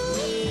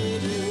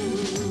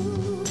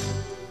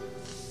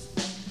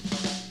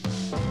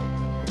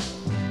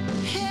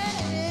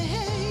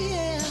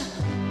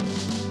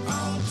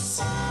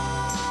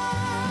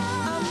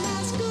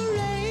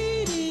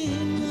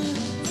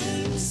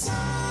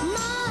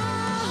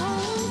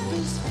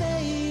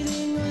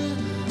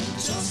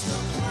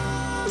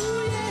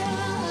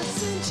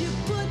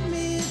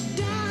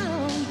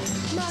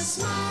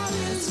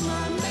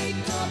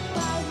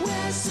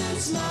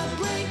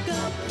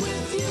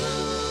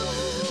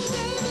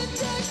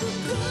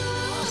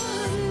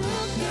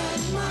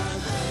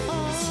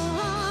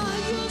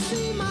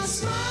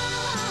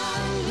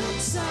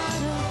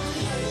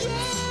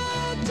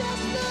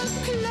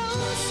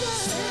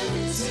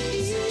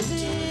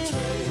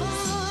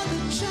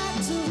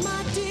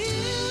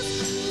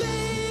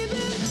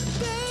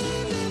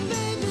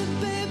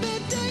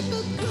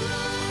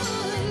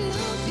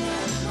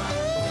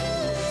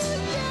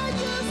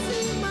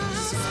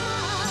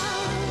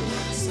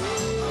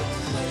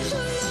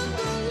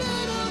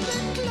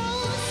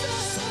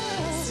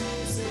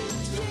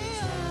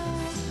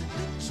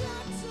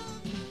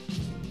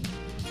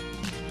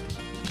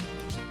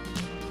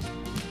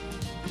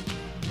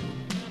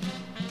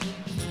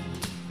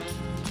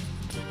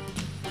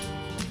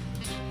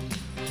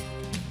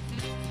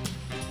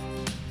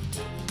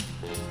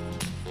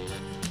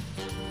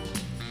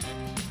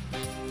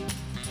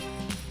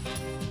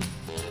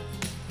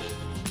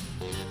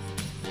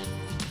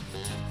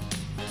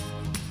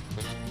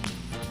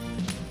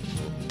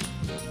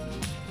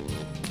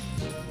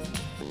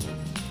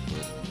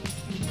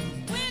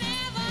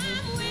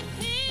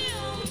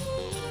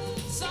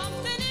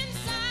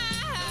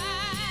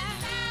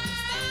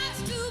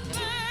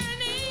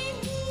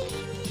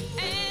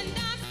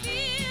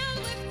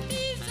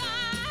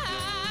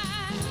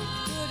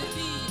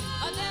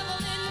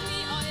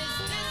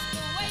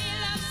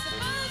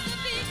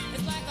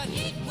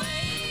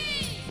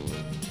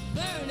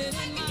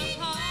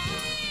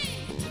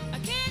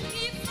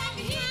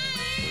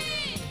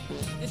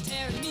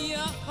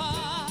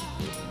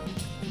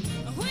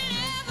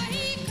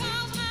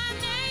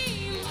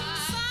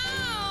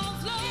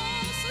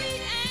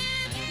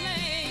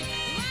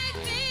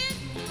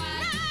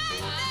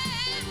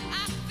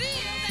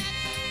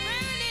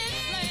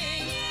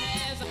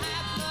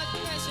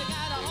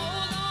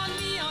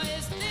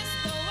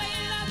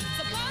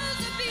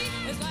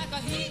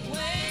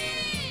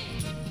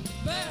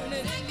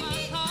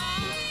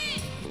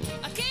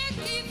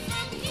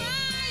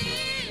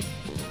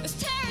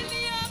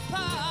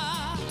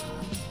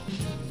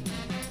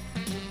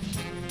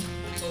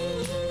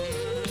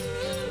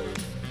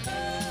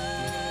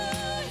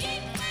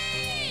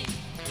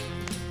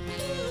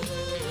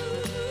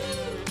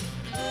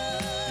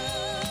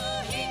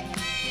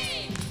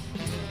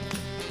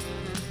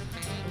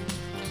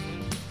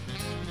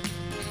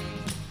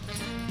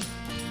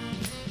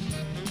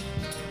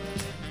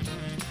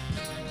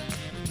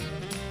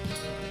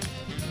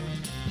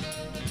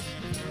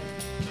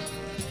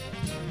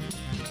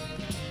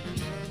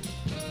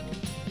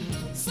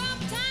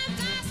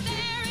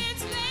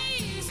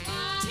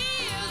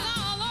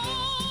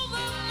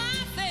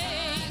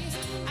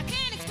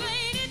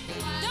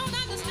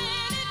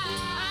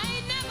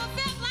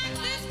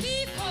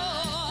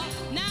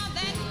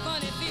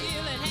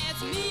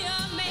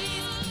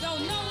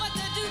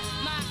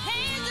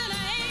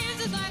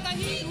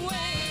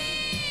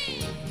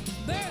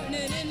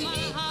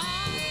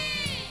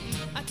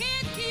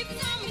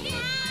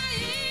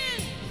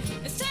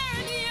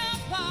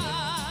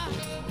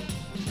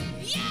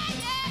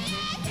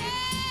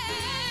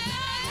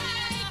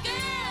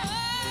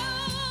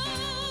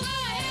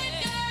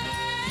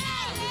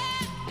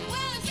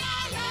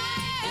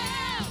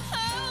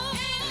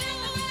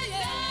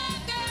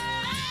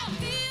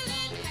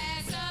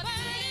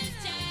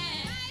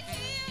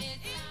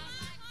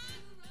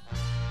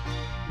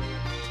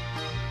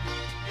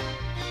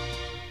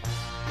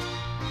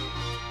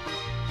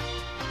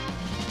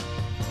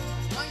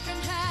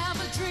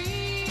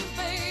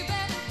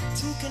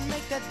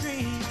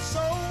 dream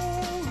so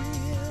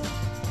real.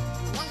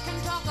 One can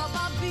talk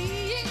about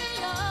being in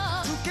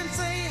love. Two can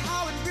say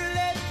how it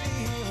really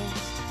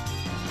feels.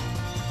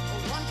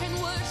 One can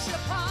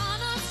worship on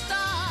a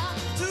star.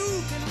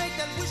 Two can make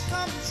that wish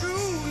come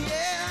true,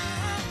 yeah.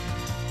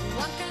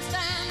 One can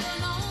stand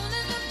alone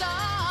in the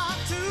dark.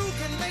 Two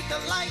can make the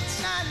light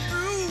shine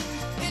through.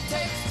 It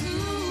takes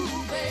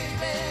two,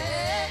 baby.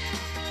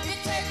 It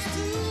takes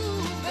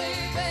two,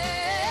 baby.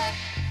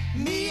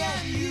 Me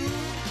and you,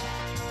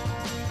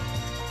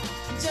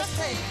 Just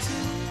take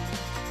two.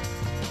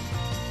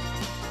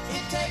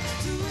 It takes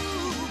two,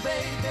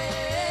 baby.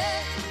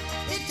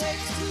 It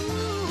takes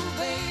two,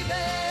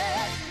 baby.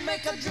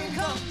 Make a dream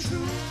come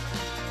true.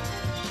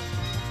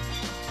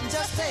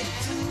 Just take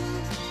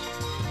two.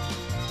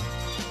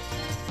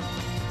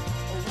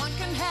 One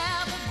can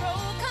have a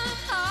broken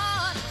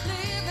heart,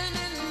 living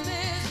in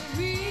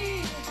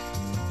misery.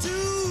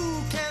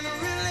 two can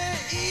really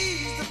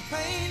ease the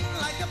pain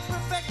like a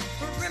perfect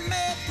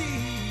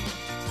remedy.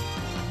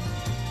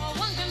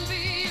 One can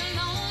be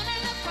alone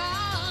in the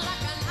crowd,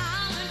 like an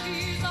island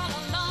he's all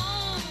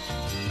alone.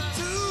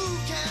 Two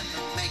can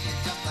make it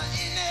just a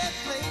any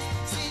place,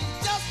 seem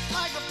just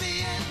like a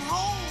being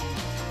home.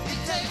 It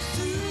takes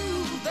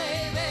two,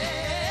 baby.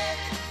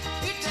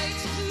 It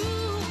takes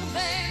two,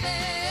 baby.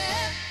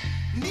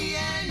 Me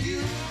and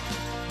you,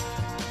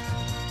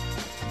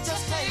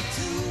 Just take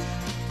two.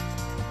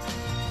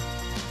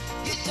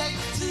 it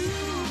takes two,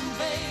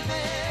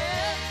 Baby,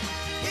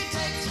 it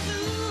takes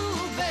two,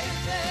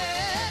 baby,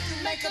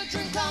 to make a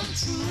dream come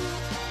true.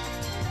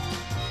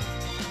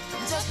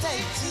 Just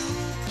take two.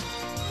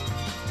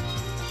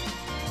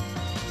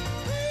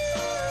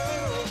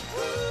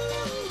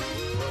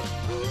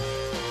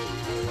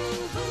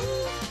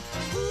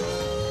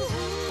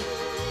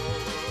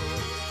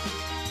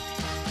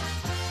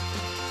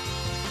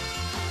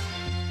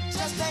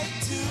 just take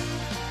two,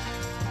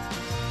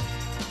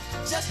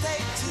 just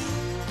take two.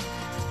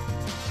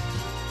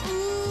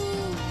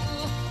 Ooh,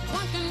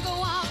 one can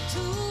go out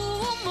to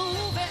a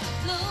movie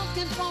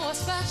looking for a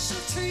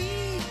special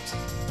treat.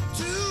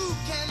 Two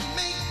can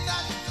make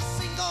that a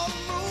single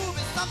move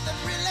is something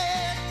really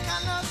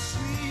kind of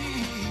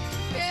sweet.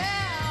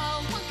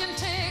 Yeah, one can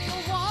take a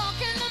walk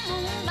in the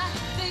moonlight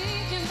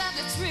thinking that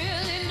it's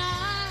really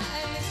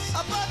nice.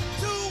 But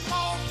two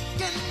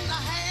walking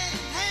hand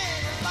in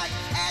hand is like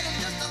adding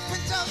just a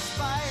pinch of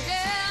spice.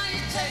 Yeah,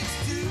 it takes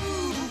two,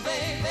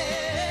 baby.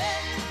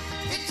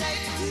 It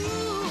takes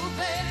two,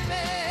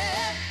 baby.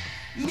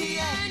 Me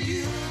and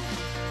you,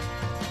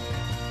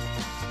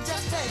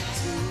 Just take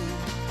two.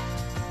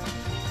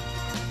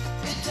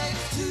 it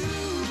takes two,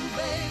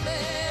 Baby,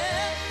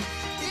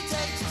 it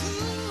takes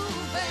two,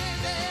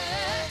 baby,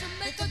 to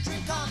make a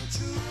dream come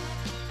true.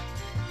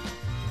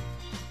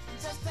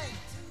 just take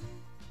two.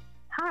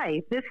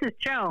 Hi, this is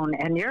Joan,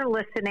 and you're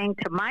listening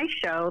to my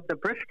show, The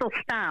Bristol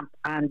Stomp,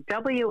 on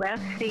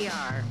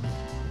WSCR.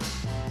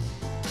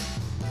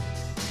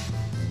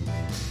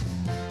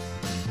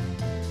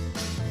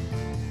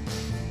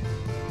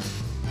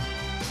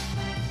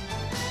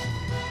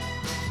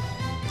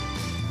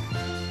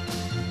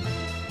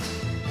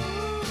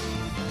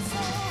 So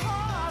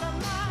hard, I'm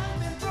not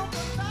been broke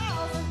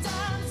 1,000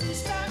 times.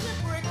 Each time you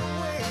break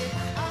away,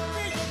 I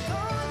feel you're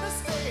gonna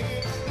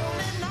stay.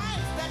 Lonely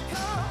nights that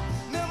come,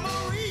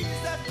 memories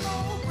that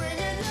flow,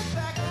 bringing you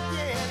back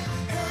again,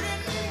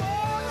 hurting me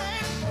more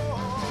and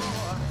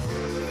more.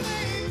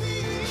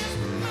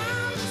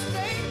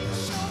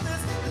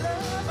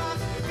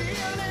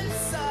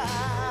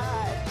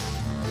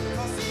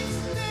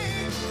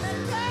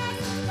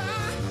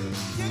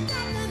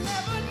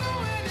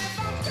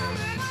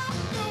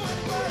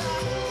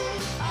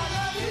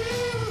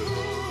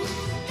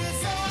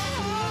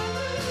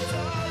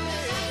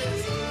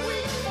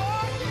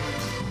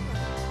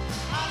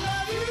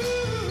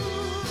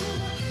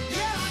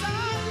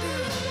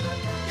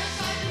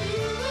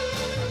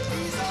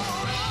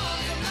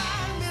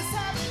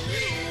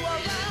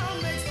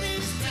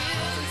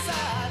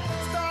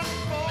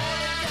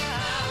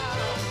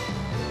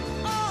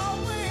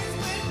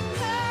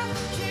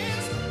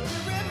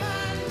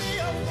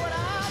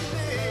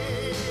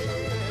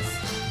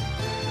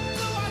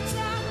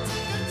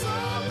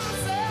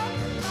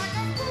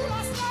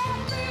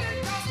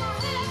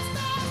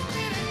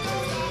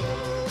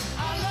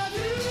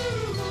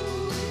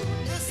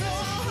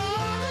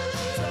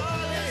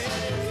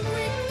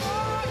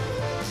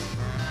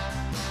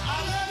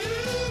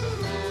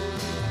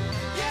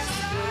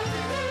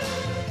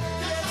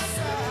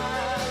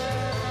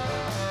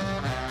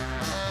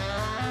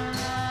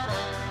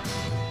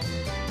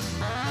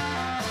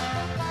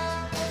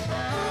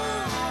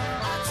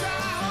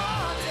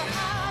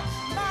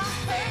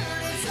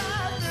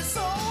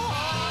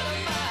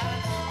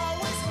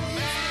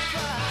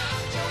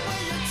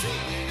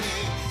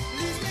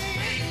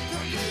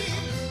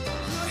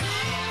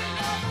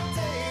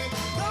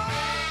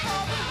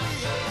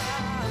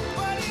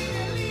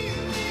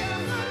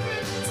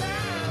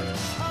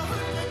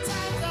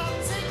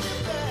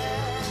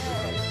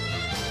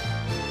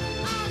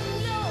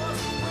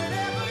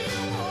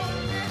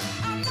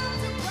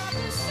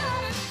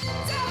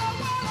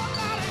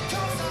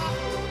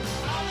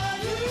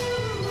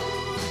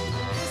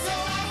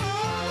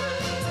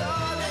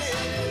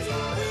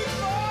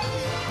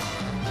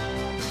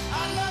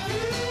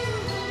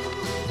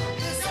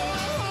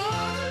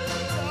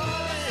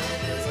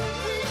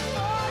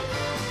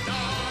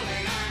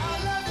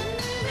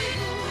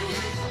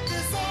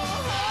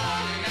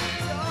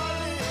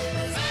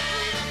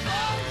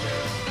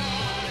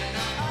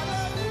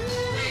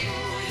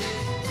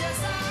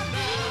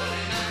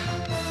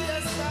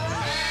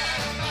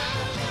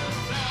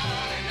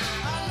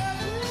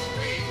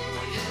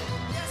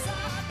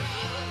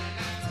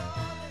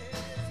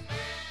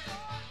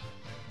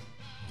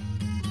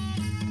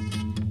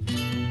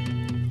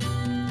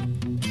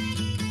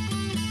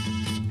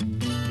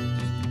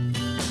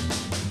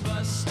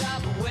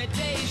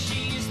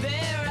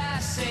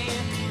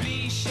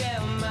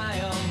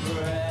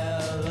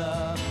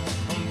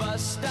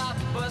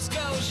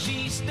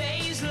 she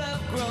stays,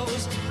 love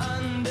grows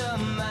under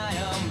my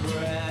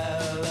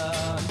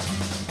umbrella.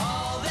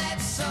 All that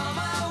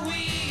summer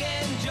we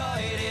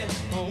enjoyed it,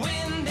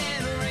 wind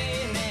and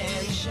rain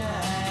and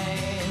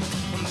shine.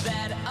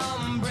 That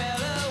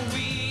umbrella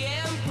we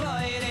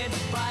employed it,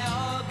 by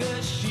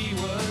August she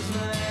was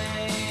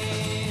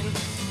mine.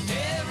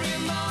 Every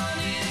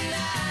morning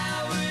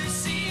I would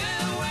see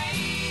her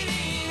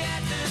waiting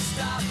at the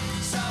stop.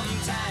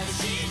 Sometimes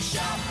she'd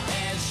shop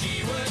and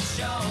she would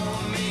show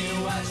me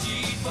what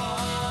she'd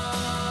bought.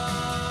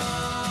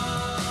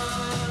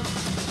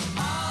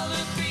 All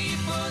the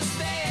people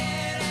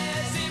stared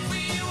as if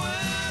we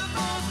were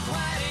both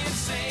quite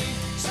insane.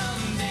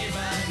 Someday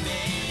my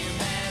name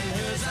and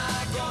hers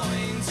are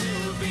going to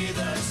be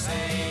the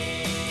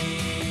same.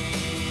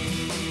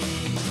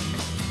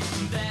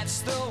 That's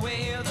the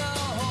way the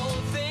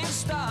whole thing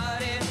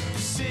started.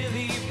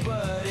 Silly,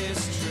 but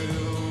it's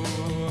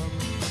true.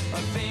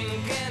 I'm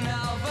thinking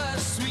of a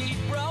sweet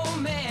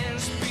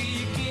romance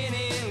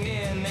beginning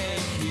in a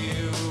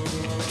queue.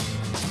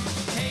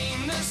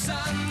 Came the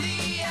sun,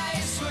 the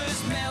ice was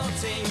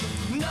melting,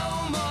 no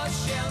more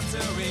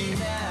sheltering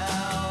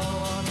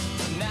now.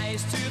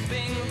 Nice to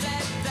think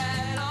that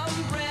that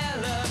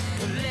umbrella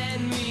led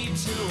me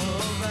to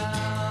a vow.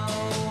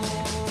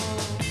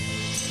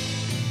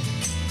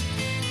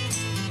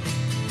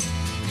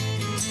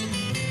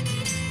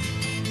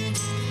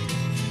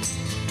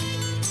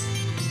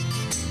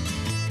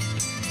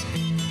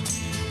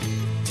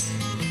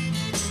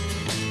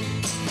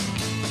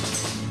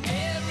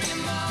 Every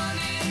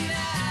morning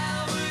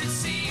I would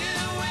see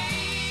her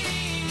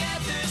waiting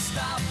at the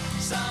stop.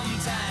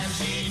 Sometimes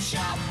she'd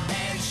shop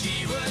and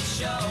she would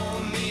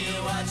show me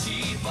what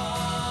she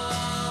bought.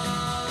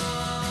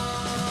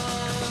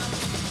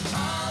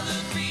 All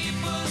the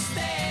people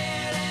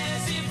stared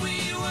as if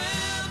we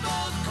were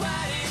both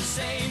quite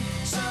insane.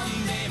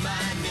 Someday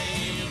my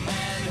name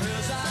and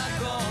hers are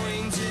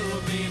going to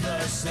be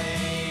the same.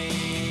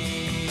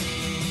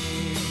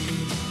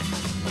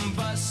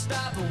 Bus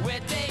stop,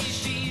 wet day,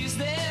 she's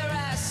there,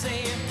 I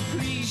say,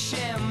 please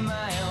share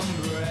my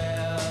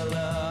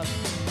umbrella.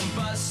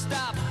 Bus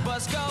stop,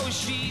 bus goes,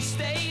 she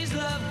stays,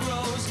 love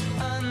grows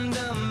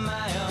under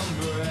my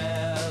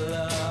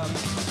umbrella.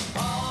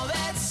 All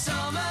that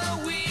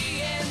summer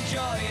we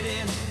enjoyed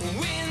it,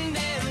 wind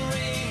and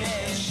rain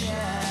and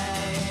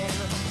shine.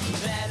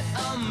 That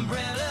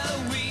umbrella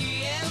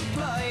we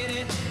employed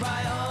it,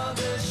 by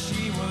August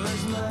she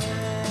was mine.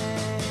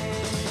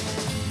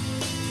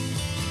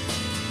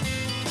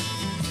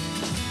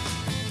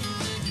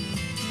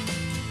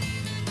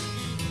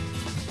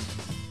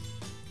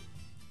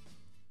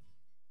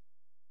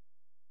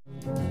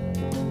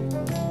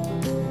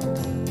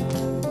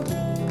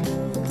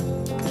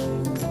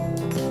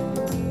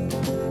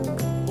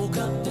 Woke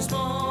up this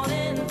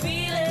morning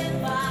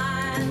feeling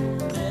fine.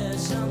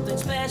 There's something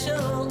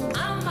special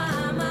on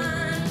my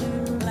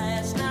mind.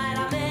 Last night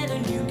I met a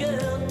new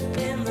girl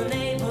in the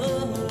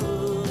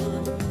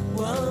neighborhood.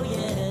 Whoa,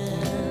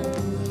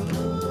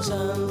 yeah.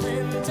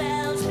 Something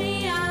tells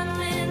me I'm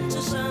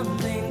into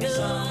something good.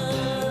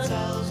 Something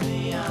tells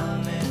me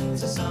I'm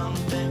into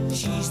something.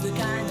 She's the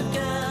kind of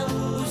girl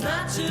who's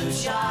not too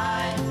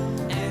shy,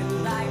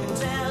 and I can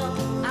tell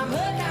I'm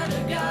her kind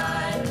of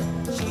guy.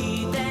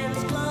 She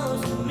danced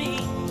close to me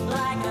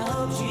like I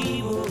hope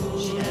she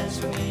would. She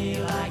danced with me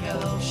like I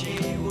hope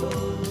she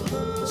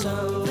would.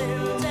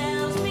 Something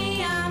tells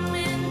me I'm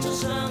into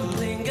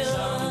something good.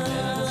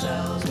 Something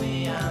tells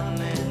me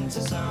I'm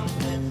into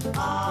something. We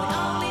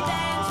only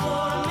danced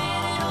for a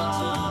minute or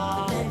two,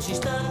 and then she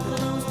stuck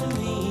close to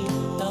me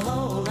the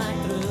whole night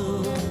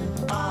through.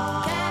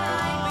 Can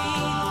I be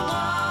the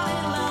one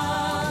in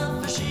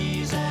love? For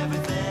she's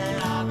everything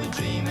I've been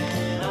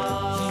dreaming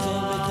of. She's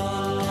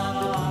everything I've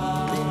been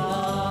dreaming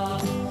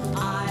of. I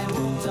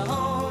walked her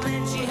home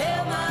and she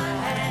held my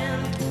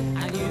hand. I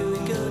knew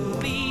it couldn't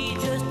be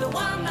just a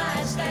one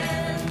night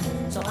stand.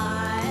 So I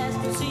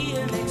asked to see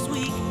her next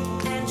week,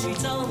 and she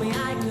told me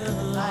I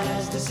could. I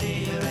asked to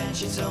see her and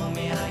she told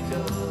me I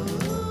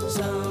could.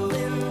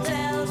 Something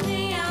tells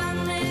me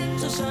I'm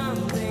into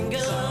something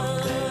good.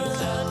 Something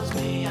tells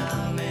me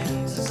I'm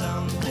into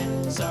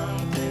something.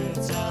 Something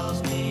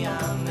tells me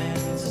I'm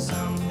into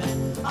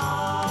something.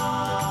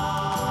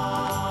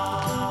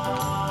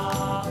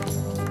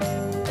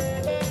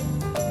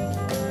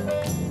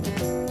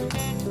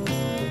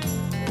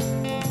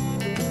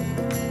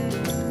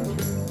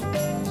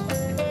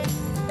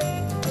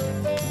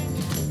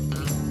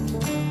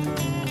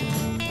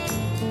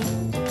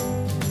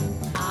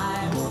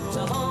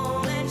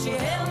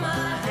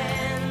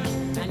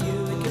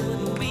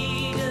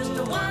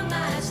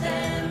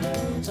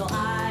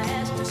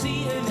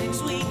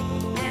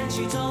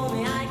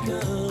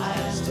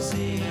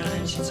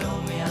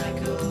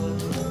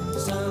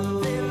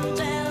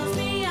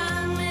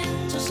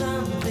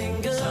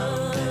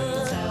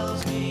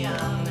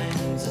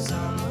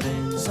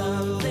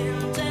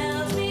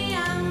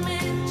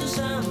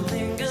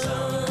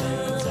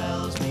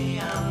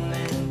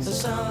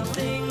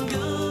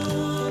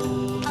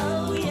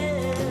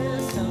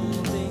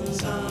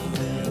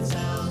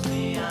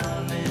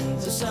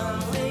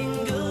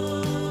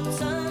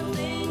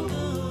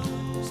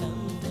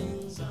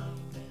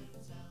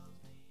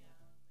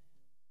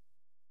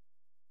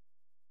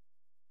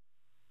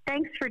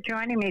 Thanks for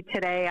joining me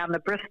today on the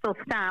Bristol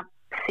Stomp.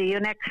 See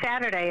you next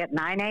Saturday at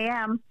 9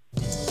 a.m.